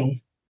in the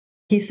ring.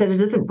 He said,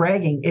 it isn't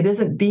bragging. It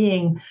isn't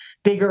being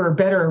bigger or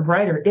better or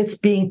brighter. It's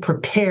being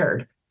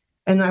prepared.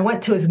 And I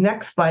went to his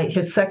next fight,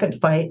 his second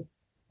fight.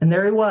 And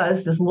there he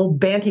was, this little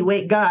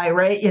bantamweight guy,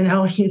 right?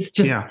 He's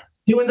just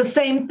doing the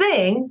same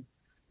thing,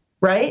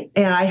 right?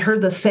 And I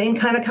heard the same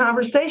kind of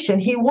conversation.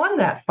 He won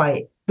that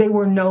fight. They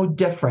were no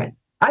different.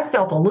 I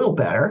felt a little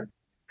better.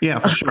 Yeah,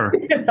 for sure.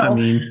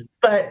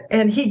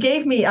 And he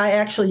gave me,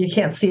 you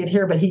can't see it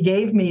here, but he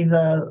gave me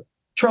the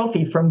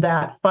trophy from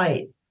that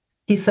fight.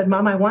 He said,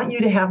 Mom, I want you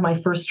to have my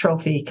first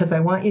trophy because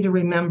I want you to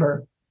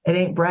remember it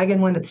ain't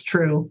bragging when it's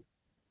true.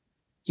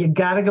 You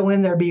got to go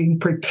in there being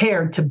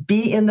prepared to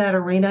be in that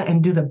arena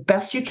and do the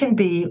best you can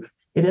be.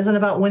 It isn't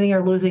about winning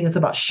or losing. It's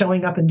about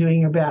showing up and doing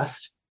your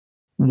best.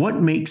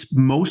 What makes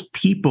most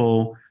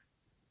people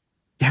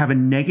have a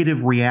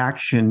negative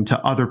reaction to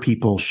other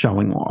people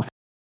showing off?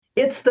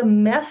 It's the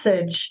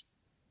message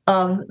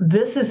of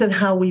this isn't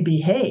how we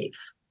behave.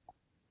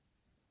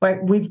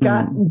 Right? We've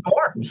got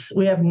norms.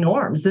 We have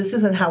norms. This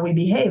isn't how we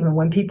behave. And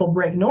when people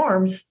break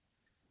norms,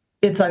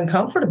 it's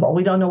uncomfortable.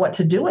 We don't know what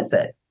to do with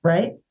it.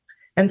 Right?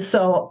 And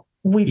so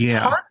we've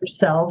taught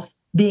ourselves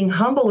being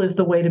humble is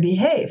the way to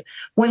behave.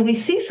 When we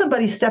see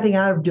somebody stepping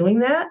out of doing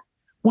that,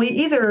 we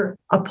either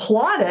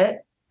applaud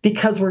it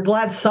because we're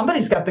glad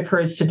somebody's got the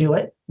courage to do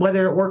it,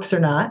 whether it works or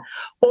not,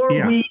 or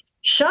we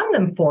shun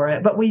them for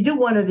it, but we do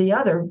one or the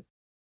other.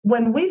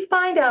 When we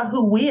find out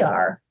who we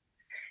are,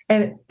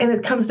 and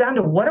it comes down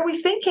to what are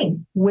we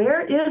thinking?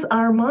 Where is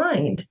our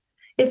mind?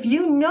 If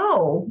you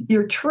know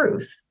your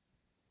truth,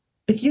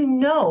 if you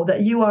know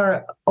that you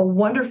are a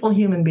wonderful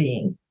human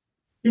being,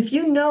 if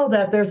you know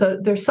that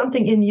there's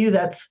something in you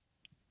that's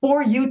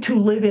for you to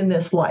live in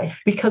this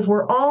life, because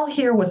we're all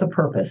here with a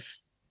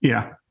purpose.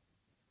 Yeah.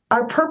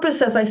 Our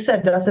purpose, as I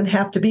said, doesn't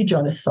have to be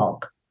Jonas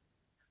Salk.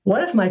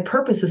 What if my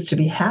purpose is to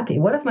be happy?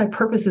 What if my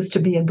purpose is to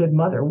be a good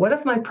mother? What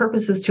if my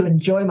purpose is to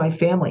enjoy my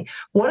family?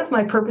 What if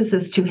my purpose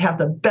is to have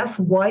the best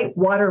white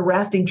water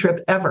rafting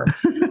trip ever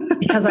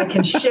because I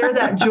can share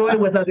that joy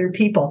with other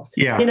people?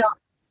 Yeah. You know,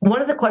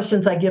 one of the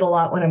questions I get a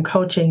lot when I'm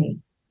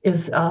coaching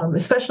is,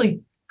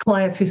 especially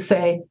clients who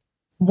say,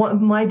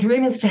 my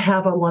dream is to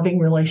have a loving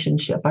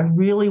relationship. I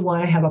really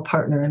want to have a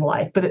partner in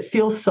life, but it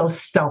feels so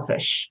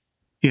selfish.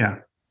 Yeah.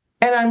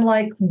 And I'm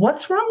like,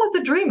 what's wrong with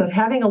the dream of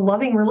having a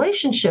loving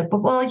relationship?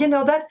 Well,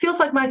 that feels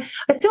like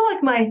I feel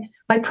like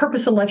my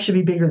purpose in life should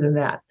be bigger than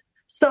that.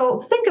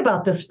 So think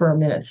about this for a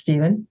minute,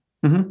 Stephen.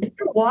 Mm-hmm. If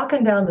you're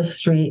walking down the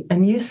street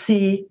and you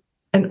see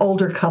an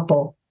older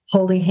couple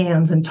holding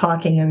hands and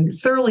talking and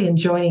thoroughly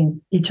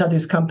enjoying each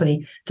other's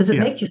company, does it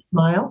make you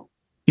smile?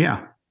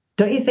 Yeah.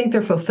 Don't you think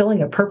they're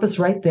fulfilling a purpose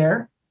right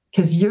there?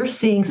 Because you're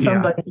seeing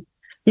somebody.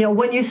 Yeah.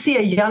 When you see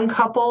a young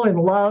couple in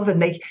love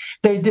and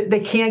they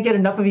can't get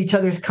enough of each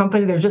other's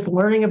company, they're just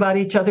learning about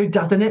each other,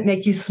 doesn't it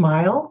make you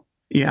smile?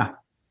 Yeah.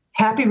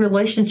 Happy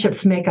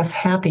relationships make us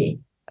happy.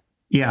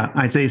 Yeah.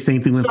 I'd say the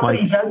same thing with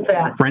Somebody does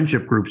that.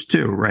 Friendship groups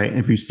too, right?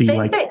 If you see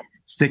Same thing.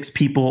 6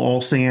 people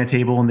all sitting at a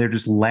table and they're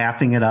just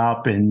laughing it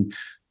up and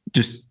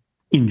just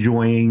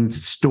enjoying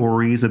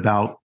stories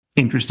about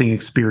interesting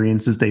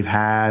experiences they've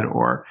had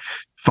or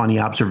funny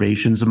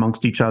observations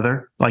amongst each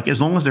other. Like,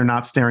 as long as they're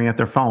not staring at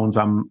their phones,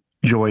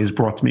 joy is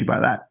brought to me by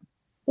that.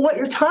 What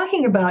you're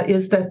talking about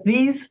is that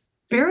these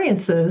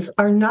experiences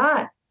are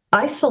not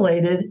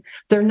isolated.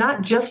 They're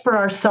not just for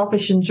our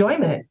selfish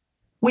enjoyment.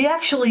 We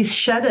actually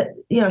share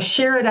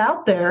it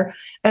out there,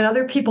 and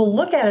other people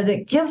look at it.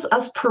 It gives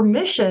us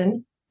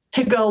permission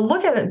to go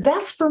look at it.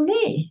 That's for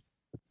me.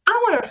 I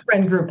want a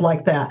friend group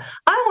like that.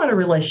 I want a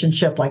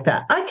relationship like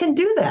that. I can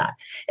do that.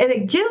 And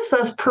it gives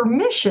us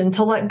permission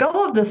to let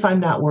go of this, I'm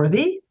not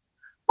worthy.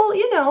 Well,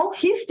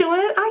 he's doing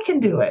it. I can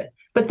do it.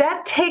 But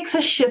that takes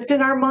a shift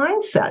in our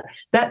mindset.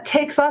 That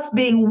takes us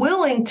being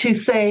willing to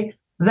say,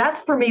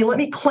 that's for me. Let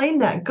me claim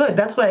that good.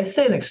 That's why I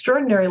say an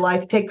extraordinary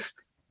life takes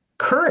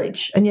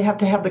courage, and you have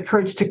to have the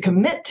courage to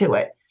commit to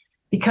it,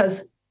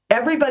 because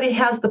everybody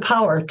has the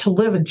power to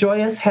live a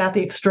joyous,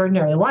 happy,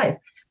 extraordinary life.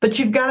 But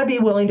you've got to be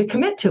willing to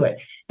commit to it.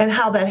 And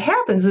how that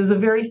happens is the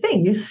very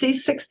thing. You see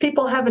 6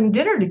 people having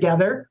dinner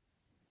together.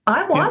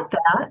 I want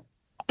that.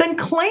 Then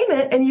claim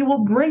it, and you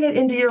will bring it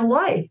into your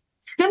life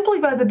simply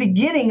by the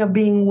beginning of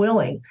being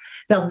willing.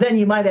 Now, then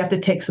you might have to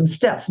take some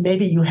steps.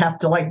 Maybe you have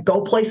to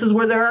go places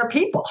where there are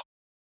people.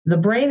 The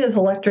brain is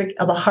electric.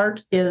 The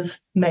heart is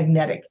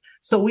magnetic.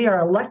 So we are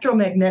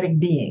electromagnetic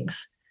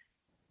beings.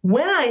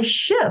 When I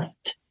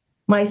shift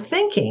my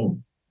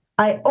thinking,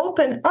 I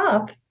open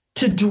up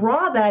to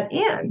draw that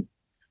in.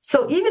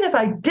 So even if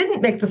I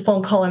didn't make the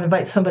phone call and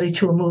invite somebody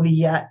to a movie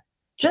yet,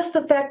 just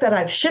the fact that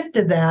I've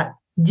shifted that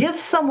gives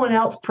someone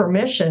else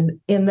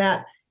permission in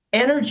that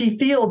energy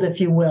field,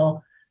 if you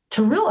will,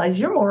 to realize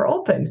you're more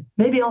open.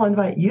 Maybe I'll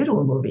invite you to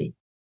a movie.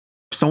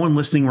 Someone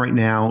listening right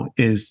now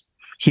is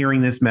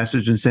hearing this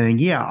message and saying,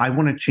 yeah, I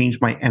want to change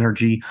my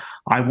energy.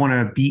 I want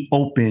to be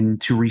open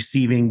to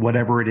receiving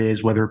whatever it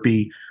is, whether it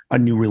be a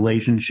new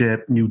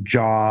relationship, new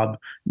job,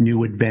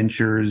 new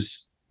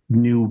adventures,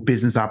 new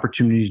business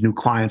opportunities, new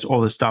clients, all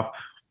this stuff.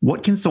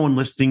 What can someone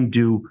listening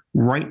do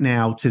right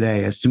now,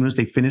 today, as soon as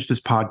they finish this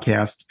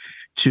podcast,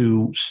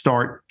 to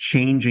start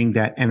changing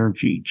that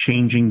energy,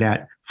 changing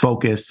that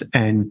focus,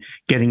 and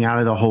getting out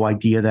of the whole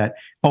idea that,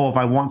 if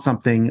I want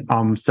something,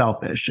 I'm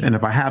selfish. And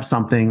if I have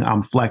something,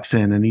 I'm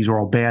flexing, and these are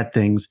all bad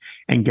things,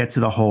 and get to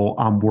the whole,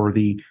 I'm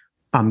worthy.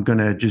 I'm going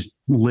to just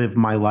live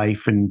my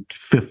life and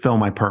fulfill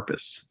my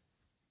purpose.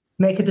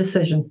 Make a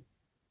decision.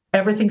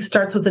 Everything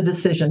starts with a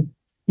decision.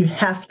 You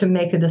have to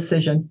make a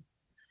decision.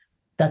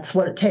 That's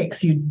what it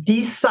takes. You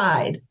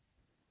decide.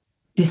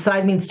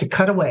 Decide means to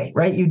cut away,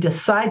 right? You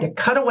decide to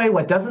cut away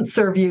what doesn't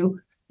serve you.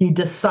 You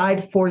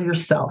decide for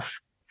yourself.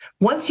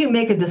 Once you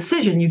make a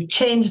decision, you've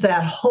changed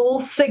that whole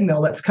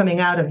signal that's coming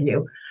out of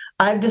you.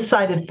 I've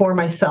decided for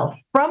myself.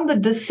 From the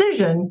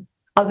decision,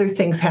 other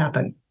things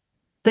happen.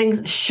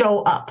 Things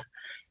show up.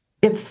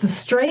 It's the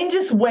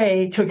strangest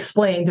way to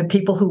explain to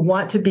people who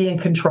want to be in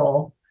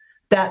control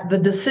that the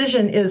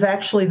decision is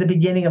actually the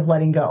beginning of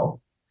letting go.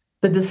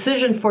 The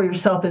decision for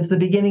yourself is the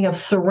beginning of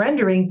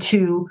surrendering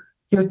to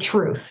your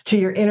truth, to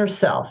your inner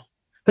self.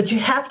 But you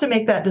have to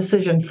make that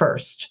decision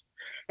first.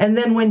 And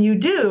then when you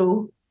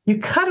do, you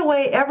cut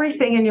away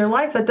everything in your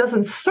life that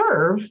doesn't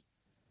serve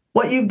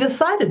what you've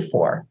decided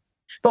for.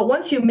 But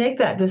once you make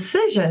that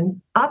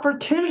decision,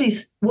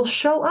 opportunities will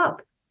show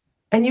up.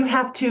 And you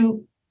have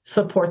to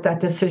support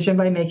that decision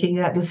by making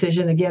that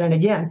decision again and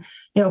again.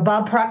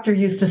 Bob Proctor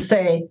used to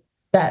say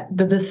that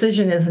the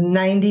decision is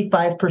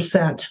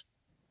 95%.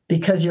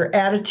 Because your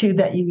attitude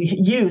that you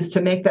use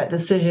to make that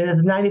decision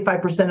is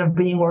 95% of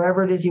being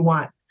wherever it is you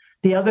want.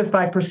 The other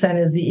 5%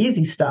 is the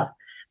easy stuff.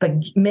 But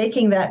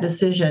making that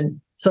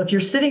decision. So if you're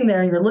sitting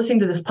there and you're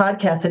listening to this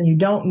podcast and you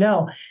don't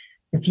know,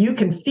 If you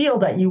can feel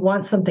that you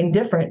want something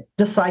different,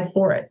 decide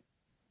for it.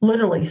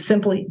 Literally,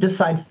 simply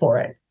decide for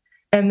it.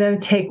 And then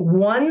take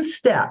one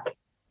step,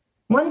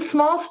 one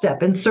small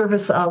step in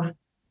service of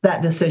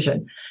that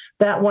decision.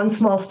 That one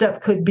small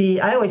step could be,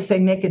 I always say,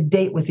 make a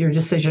date with your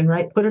decision,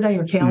 right? Put it on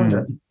your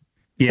calendar.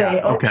 Yeah,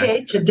 Say,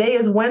 okay, today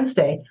is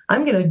Wednesday.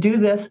 I'm going to do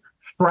this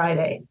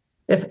Friday.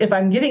 If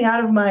I'm getting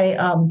out of my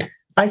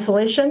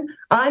isolation,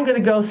 I'm going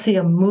to go see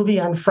a movie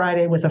on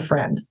Friday with a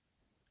friend.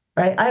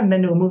 Right? I haven't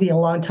been to a movie in a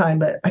long time,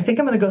 but I think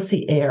I'm going to go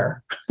see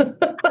Air.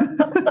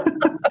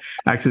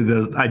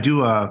 Actually, I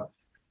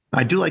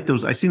do like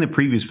those. I've seen the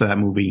previews for that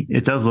movie.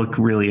 It does look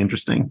really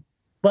interesting.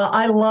 Well,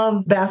 I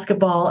love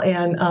basketball,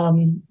 and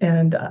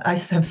I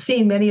have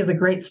seen many of the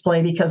greats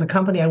play because a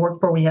company I worked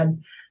for, we had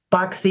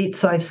box seats,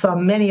 so I saw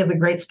many of the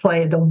greats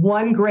play. The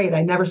one great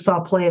I never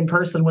saw play in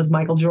person was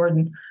Michael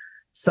Jordan.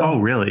 So, oh,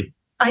 really?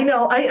 I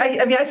know.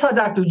 I mean, I saw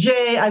Dr.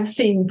 J. I've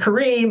seen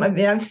Kareem. I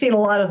mean, I've seen a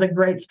lot of the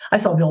greats. I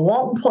saw Bill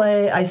Walton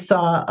play. I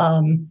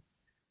saw,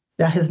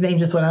 his name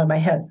just went out of my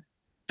head.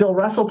 Bill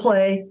Russell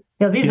play.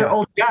 You know, these are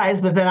old guys,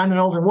 but then I'm an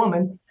older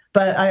woman.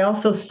 But I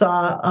also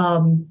saw,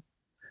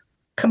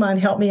 come on,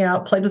 help me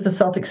out. Played with the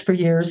Celtics for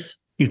years.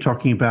 You're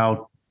talking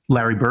about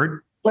Larry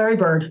Bird? Larry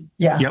Bird.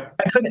 Yeah. Yep.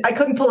 I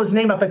couldn't pull his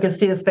name up. I could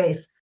see his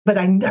face. But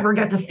I never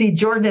got to see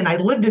Jordan, and I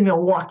lived in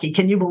Milwaukee.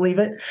 Can you believe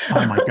it?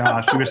 Oh my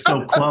gosh, we were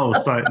so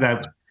close.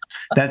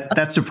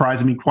 That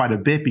surprised me quite a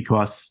bit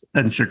because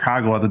in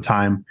Chicago at the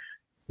time,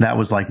 that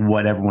was like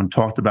what everyone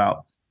talked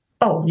about.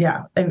 Oh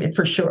yeah, I mean,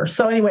 for sure.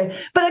 So anyway,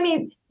 but I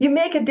mean, you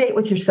make a date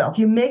with yourself.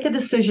 You make a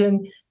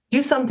decision.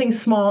 Do something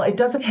small. It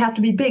doesn't have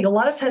to be big. A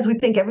lot of times we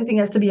think everything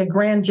has to be a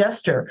grand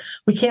gesture.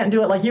 We can't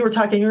do it like you were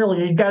talking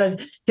earlier. You've got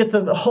to get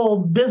the whole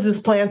business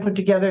plan put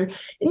together.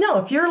 No,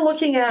 if you're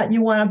looking at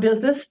you want a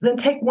business, then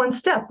take one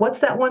step. What's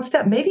that one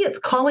step? Maybe it's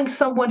calling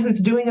someone who's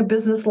doing a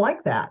business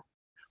like that.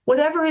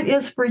 Whatever it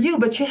is for you,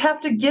 but you have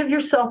to give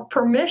yourself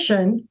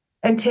permission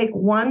and take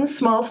one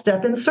small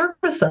step in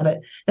service of it.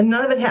 And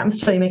none of it happens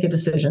until you make a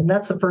decision.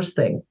 That's the first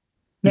thing.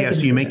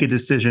 Yes, you make a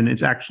decision.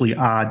 It's actually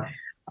odd.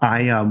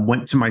 I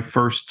went to my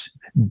first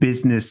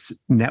business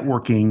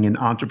networking and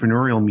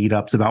entrepreneurial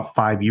meetups about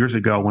 5 years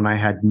ago when I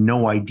had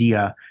no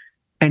idea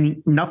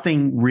and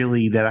nothing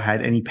really that I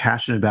had any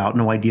passion about,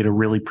 no idea to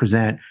really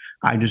present.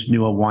 I just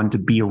knew I wanted to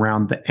be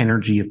around the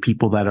energy of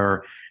people that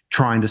are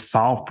trying to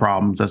solve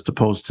problems as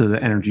opposed to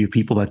the energy of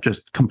people that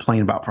just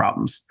complain about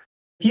problems.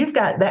 If you've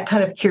got that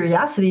kind of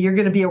curiosity, you're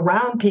going to be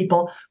around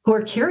people who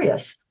are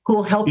curious, who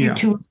will help you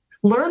to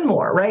learn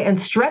more, right?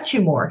 And stretch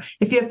you more.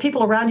 If you have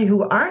people around you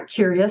who aren't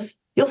curious,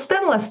 you'll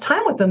spend less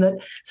time with them. That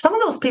some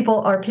of those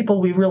people are people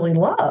we really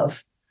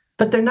love,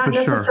 but they're not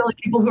necessarily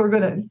people who are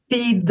going to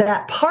feed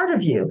that part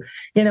of you.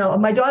 You know,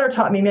 my daughter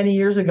taught me many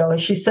years ago,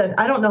 and she said,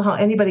 I don't know how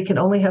anybody can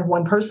only have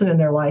one person in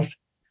their life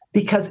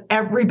because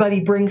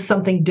everybody brings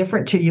something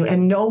different to you,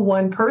 and no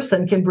one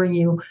person can bring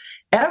you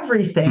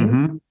everything.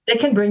 Mm-hmm. It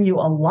can bring you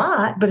a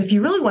lot, but if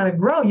you really want to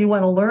grow, you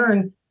want to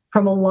learn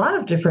from a lot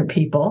of different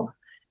people,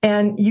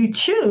 and you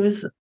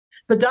choose.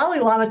 The Dalai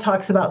Lama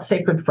talks about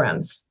sacred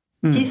friends.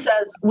 He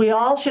says we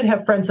all should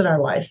have friends in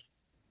our life,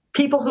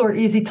 people who are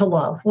easy to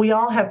love. We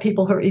all have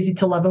people who are easy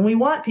to love, and we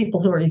want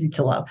people who are easy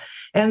to love.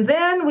 And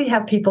then we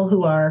have people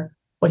who are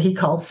what he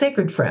calls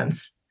sacred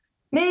friends,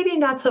 maybe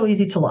not so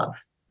easy to love.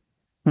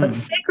 But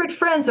sacred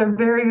friends are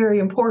very, very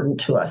important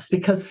to us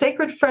because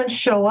sacred friends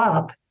show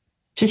up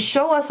to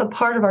show us a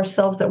part of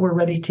ourselves that we're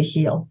ready to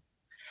heal.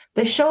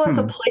 They show us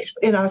a place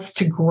in us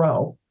to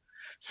grow.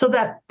 So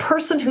that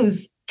person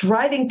who's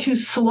driving too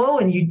slow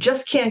and you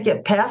just can't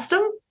get past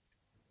them,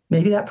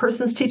 maybe that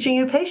person's teaching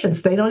you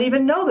patience. They don't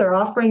even know they're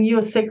offering you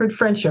a sacred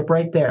friendship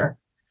right there.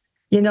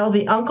 You know,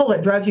 the uncle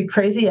that drives you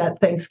crazy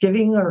at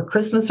Thanksgiving or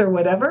Christmas or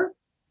whatever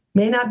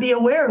may not be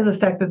aware of the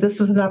fact that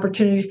this is an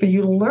opportunity for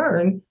you to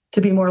learn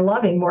to be more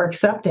loving, more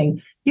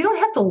accepting. You don't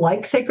have to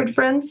like sacred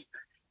friends.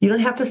 You don't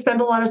have to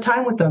spend a lot of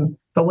time with them.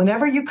 But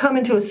whenever you come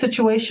into a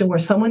situation where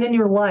someone in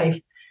your life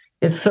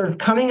is sort of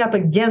coming up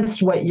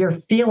against what you're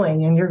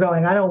feeling and you're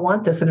going, I don't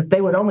want this. And if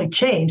they would only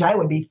change, I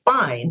would be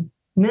fine.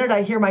 The minute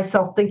I hear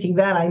myself thinking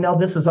that, I know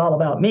this is all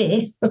about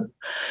me.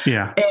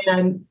 Yeah.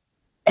 And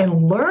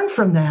learn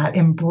from that,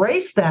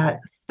 embrace that,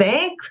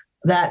 thank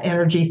that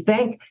energy.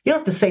 You don't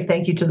have to say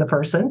thank you to the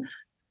person,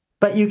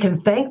 but you can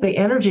thank the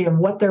energy of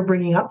what they're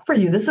bringing up for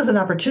you. This is an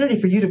opportunity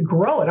for you to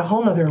grow at a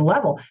whole nother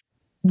level.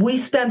 We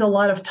spend a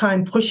lot of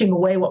time pushing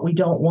away what we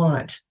don't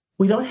want.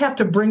 We don't have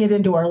to bring it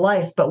into our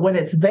life, but when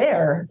it's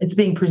there, it's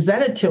being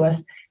presented to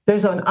us.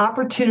 There's an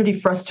opportunity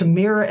for us to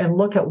mirror and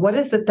look at what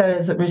is it that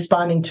is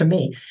responding to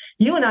me.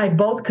 You and I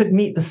both could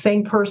meet the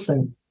same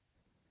person,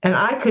 and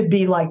I could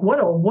be like, what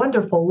a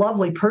wonderful,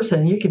 lovely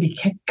person. And you could be,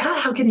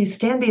 God, how can you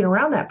stand being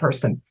around that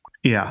person?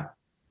 Yeah.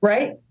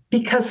 Right?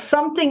 Because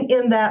something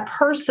in that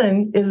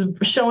person is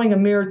showing a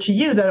mirror to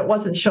you that it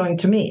wasn't showing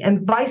to me,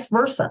 and vice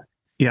versa.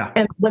 Yeah.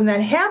 And when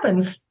that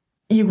happens,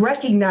 you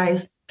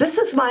recognize this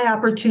is my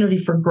opportunity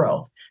for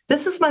growth.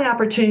 This is my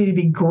opportunity to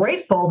be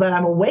grateful that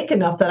I'm awake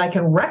enough that I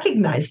can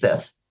recognize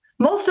this.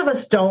 Most of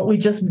us don't. We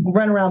just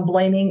run around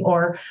blaming,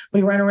 or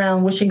we run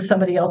around wishing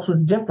somebody else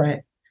was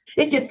different.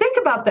 If you think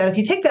about that, if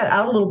you take that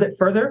out a little bit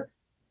further,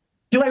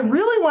 do I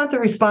really want the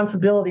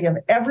responsibility of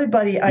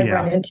everybody I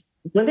run into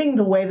living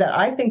the way that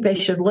I think they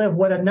should live?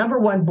 What a number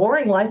one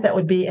boring life that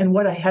would be, and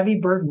what a heavy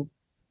burden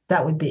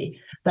that would be.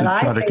 That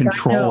to try to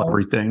control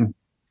everything.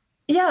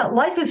 Yeah,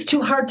 life is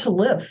too hard to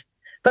live.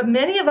 But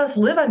many of us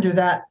live under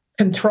that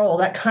control,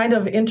 that kind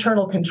of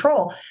internal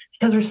control,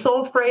 because we're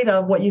so afraid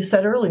of what you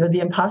said earlier, the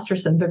imposter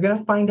syndrome. They're going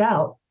to find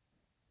out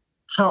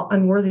how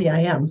unworthy I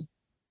am.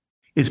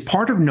 Is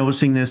part of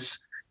noticing this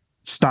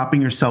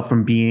stopping yourself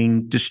from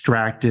being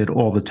distracted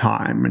all the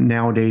time? And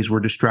nowadays, we're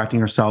distracting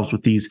ourselves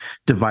with these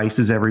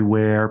devices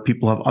everywhere.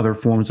 People have other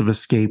forms of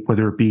escape,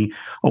 whether it be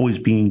always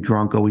being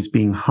drunk, always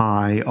being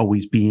high,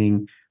 always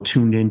being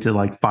tuned into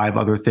like 5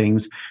 other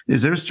things.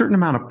 Is there a certain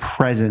amount of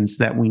presence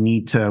that we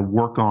need to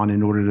work on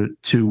in order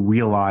to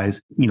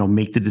realize,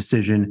 make the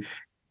decision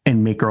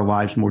and make our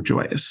lives more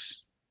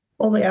joyous?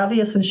 Well, the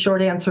obvious and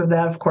short answer to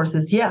that, of course,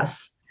 is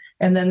yes.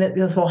 And then it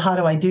is, well, how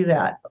do I do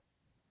that?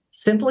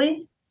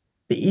 Simply,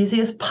 the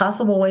easiest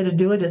possible way to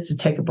do it is to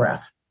take a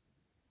breath.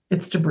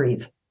 It's to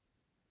breathe.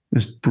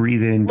 Just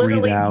breathe in,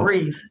 breathe out.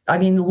 Breathe. I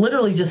mean,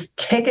 literally just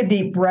take a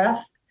deep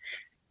breath,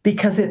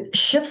 because it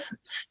shifts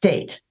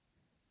state.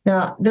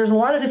 Now, there's a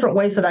lot of different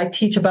ways that I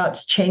teach about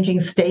changing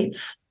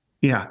states.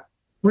 Yeah.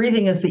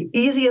 Breathing is the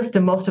easiest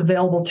and most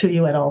available to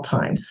you at all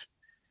times.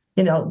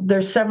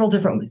 There's several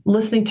different,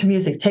 listening to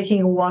music,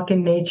 taking a walk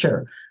in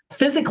nature,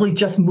 physically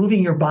just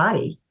moving your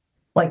body,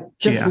 like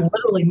just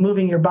literally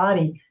moving your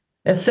body.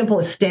 As simple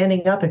as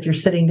standing up if you're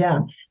sitting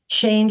down.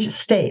 Change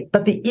state.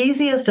 But the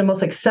easiest and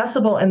most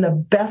accessible and the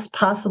best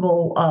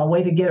possible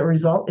way to get a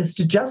result is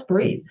to just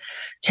breathe.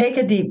 Take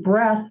a deep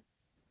breath,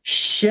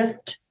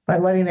 shift by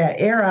letting that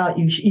air out.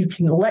 You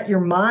can let your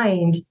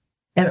mind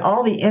and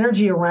all the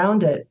energy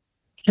around it,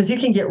 because you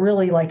can get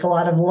really like a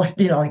lot of,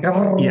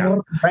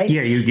 right?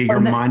 Yeah, your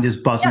mind is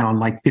buzzing on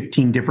like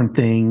 15 different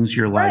things.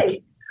 You're like...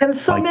 Right. And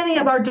so many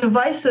of our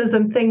devices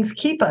and things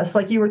keep us,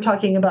 like you were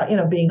talking about,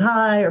 being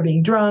high or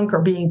being drunk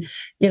or being,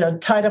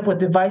 tied up with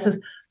devices.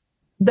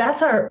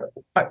 That's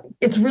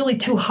it's really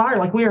too hard.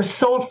 Like, we are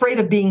so afraid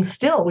of being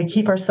still. We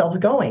keep ourselves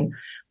going.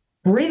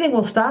 Breathing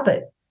will stop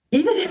it.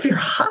 Even if you're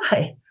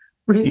high,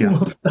 breathing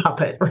will stop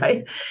it,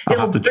 right? I'll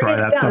have to try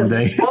that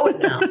someday. It'll slow it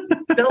down.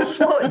 It'll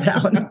slow it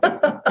down.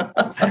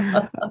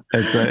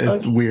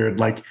 It's weird.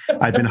 Like,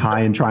 I've been high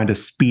and trying to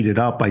speed it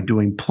up by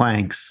doing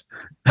planks.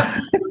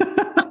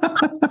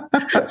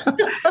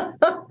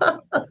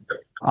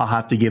 I'll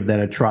have to give that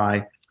a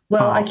try.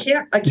 Well, I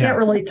can't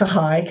relate to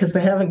high because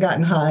they haven't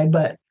gotten high,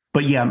 but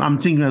yeah, I'm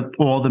thinking of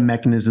all the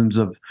mechanisms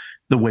of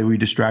the way we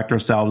distract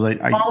ourselves.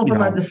 All of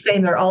them are the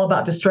same. They're all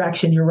about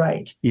distraction. You're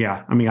right.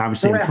 Yeah. I mean,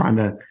 obviously I'm trying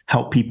to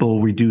help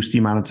people reduce the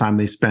amount of time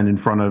they spend in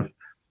front of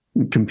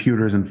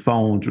computers and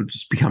phones, which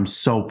has become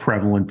so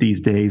prevalent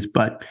these days.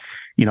 But,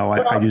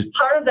 I just...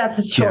 Part of that's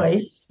a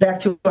choice, back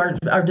to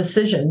our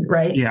decision,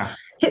 right? Yeah.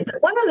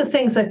 One of the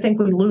things I think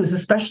we lose,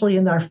 especially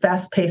in our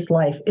fast-paced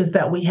life, is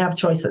that we have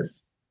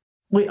choices.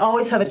 We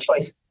always have a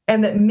choice.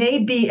 And that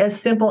may be as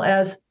simple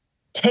as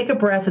take a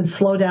breath and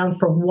slow down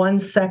for 1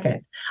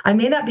 second. I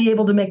may not be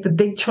able to make the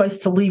big choice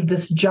to leave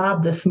this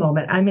job this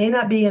moment. I may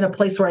not be in a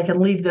place where I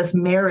can leave this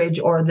marriage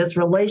or this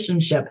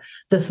relationship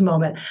this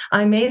moment.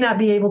 I may not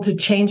be able to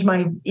change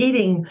my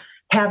eating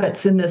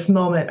habits in this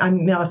moment.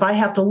 If I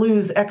have to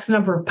lose X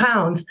number of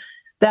pounds,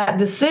 that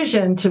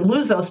decision to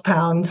lose those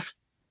pounds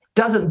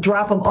doesn't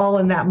drop them all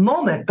in that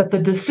moment, but the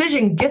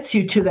decision gets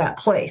you to that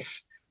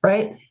place,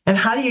 right? And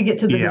how do you get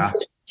to the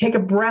decision? Take a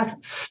breath,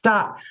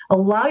 stop,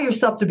 allow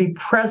yourself to be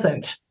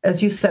present,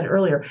 as you said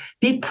earlier.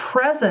 Be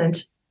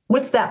present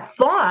with that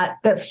thought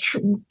that's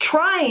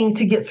trying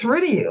to get through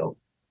to you.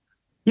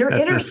 Your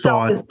inner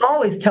self is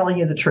always telling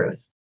you the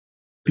truth.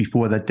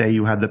 Before that day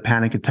you had the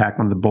panic attack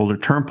on the Boulder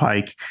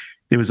turnpike,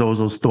 there was always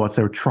those thoughts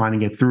that were trying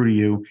to get through to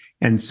you.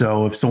 And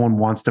so if someone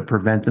wants to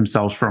prevent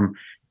themselves from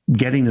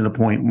getting to the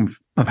point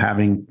of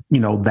having,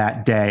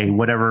 that day,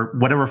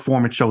 whatever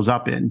form it shows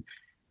up in,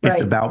 it's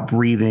about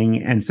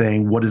breathing and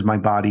saying, what is my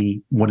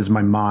body, what is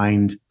my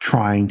mind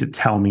trying to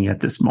tell me at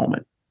this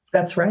moment?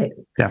 That's right.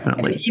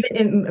 Definitely.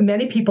 And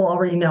many people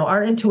already know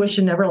our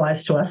intuition never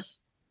lies to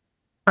us.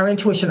 Our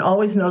intuition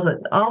always knows it,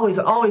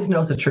 always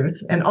knows the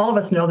truth. And all of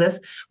us know this.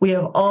 We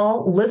have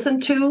all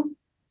listened to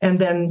and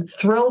been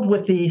thrilled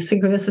with the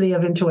synchronicity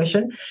of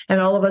intuition.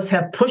 And all of us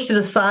have pushed it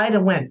aside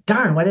and went,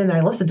 darn, why didn't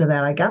I listen to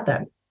that? I got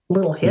that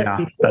little hit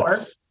before,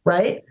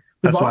 right?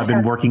 That's what I've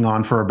been working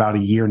on for about a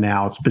year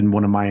now. It's been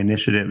one of my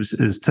initiatives,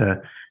 is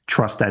to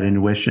trust that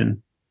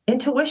intuition.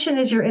 Intuition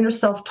is your inner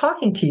self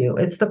talking to you.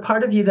 It's the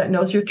part of you that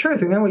knows your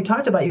truth. Remember, we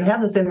talked about you have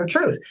this inner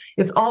truth.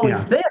 It's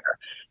always there.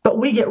 But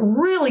we get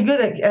really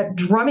good at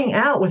drumming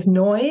out with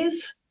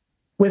noise,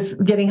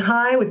 with getting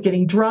high, with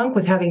getting drunk,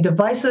 with having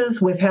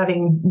devices, with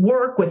having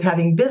work, with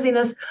having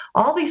busyness.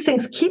 All these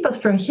things keep us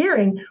from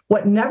hearing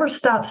what never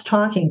stops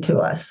talking to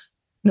us,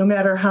 no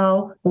matter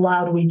how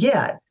loud we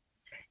get.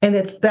 And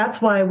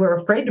that's why we're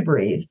afraid to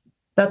breathe.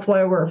 That's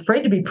why we're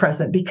afraid to be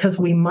present, because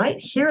we might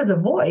hear the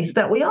voice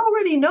that we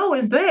already know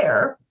is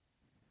there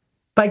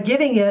by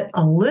giving it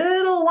a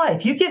little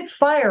life. You give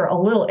fire a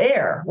little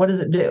air, what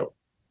does it do?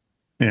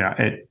 Yeah,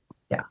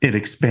 it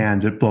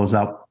expands, it blows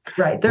up.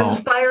 Right. There's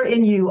a fire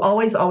in you,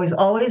 always, always,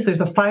 always.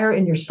 There's a fire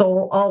in your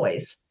soul,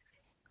 always.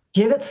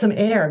 Give it some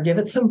air, give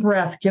it some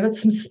breath, give it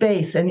some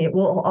space, and it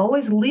will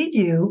always lead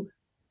you.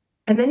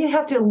 And then you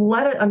have to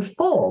let it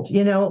unfold.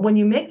 When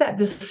you make that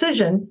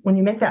decision, when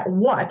you make that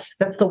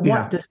that's the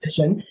what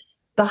decision,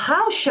 the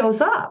how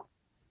shows up.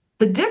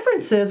 The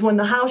difference is when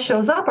the how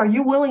shows up, are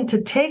you willing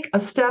to take a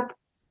step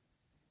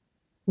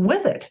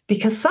with it?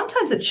 Because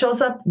sometimes it shows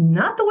up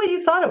not the way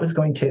you thought it was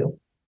going to.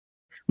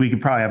 We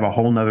could probably have a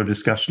whole nother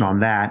discussion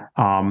on that.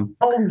 Oh,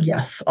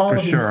 yes. All for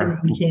of these sure. things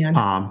we can.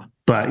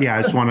 But yeah,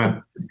 I just want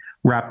to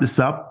wrap this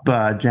up.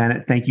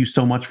 Janet, thank you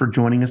so much for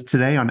joining us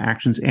today on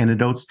Actions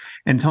Antidotes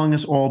and telling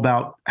us all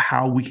about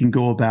how we can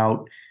go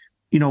about,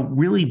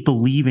 really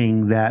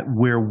believing that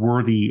we're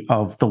worthy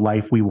of the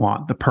life we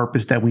want, the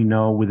purpose that we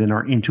know within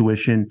our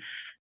intuition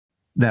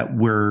that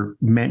we're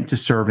meant to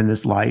serve in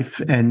this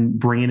life, and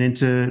bring it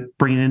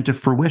into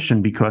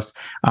fruition. Because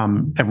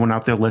everyone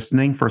out there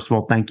listening, first of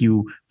all, thank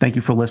you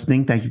for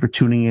listening. Thank you for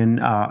tuning in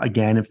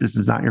again. If this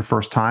is not your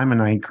first time,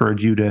 and I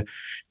encourage you to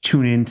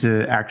tune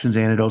into Actions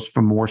Antidotes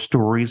for more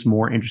stories,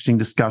 more interesting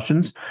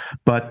discussions.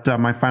 But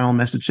my final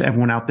message to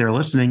everyone out there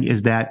listening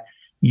is that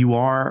you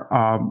are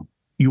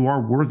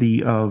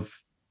worthy of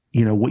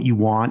what you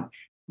want.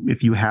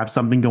 If you have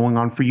something going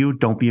on for you,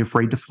 don't be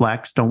afraid to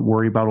flex. Don't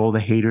worry about all the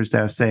haters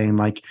that are saying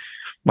like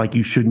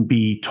you shouldn't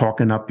be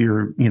talking up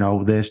your,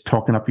 this,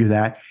 talking up your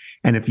that.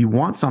 And if you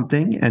want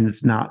something and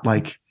it's not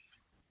like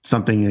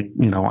something,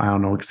 I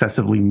don't know,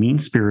 excessively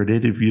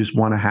mean-spirited, if you just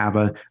want to have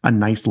a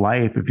nice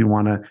life, if you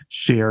want to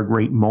share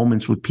great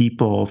moments with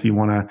people, if you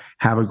want to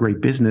have a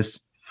great business,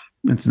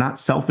 it's not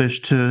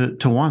selfish to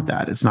want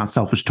that. It's not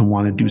selfish to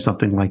want to do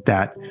something like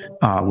that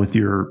with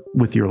your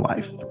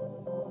life.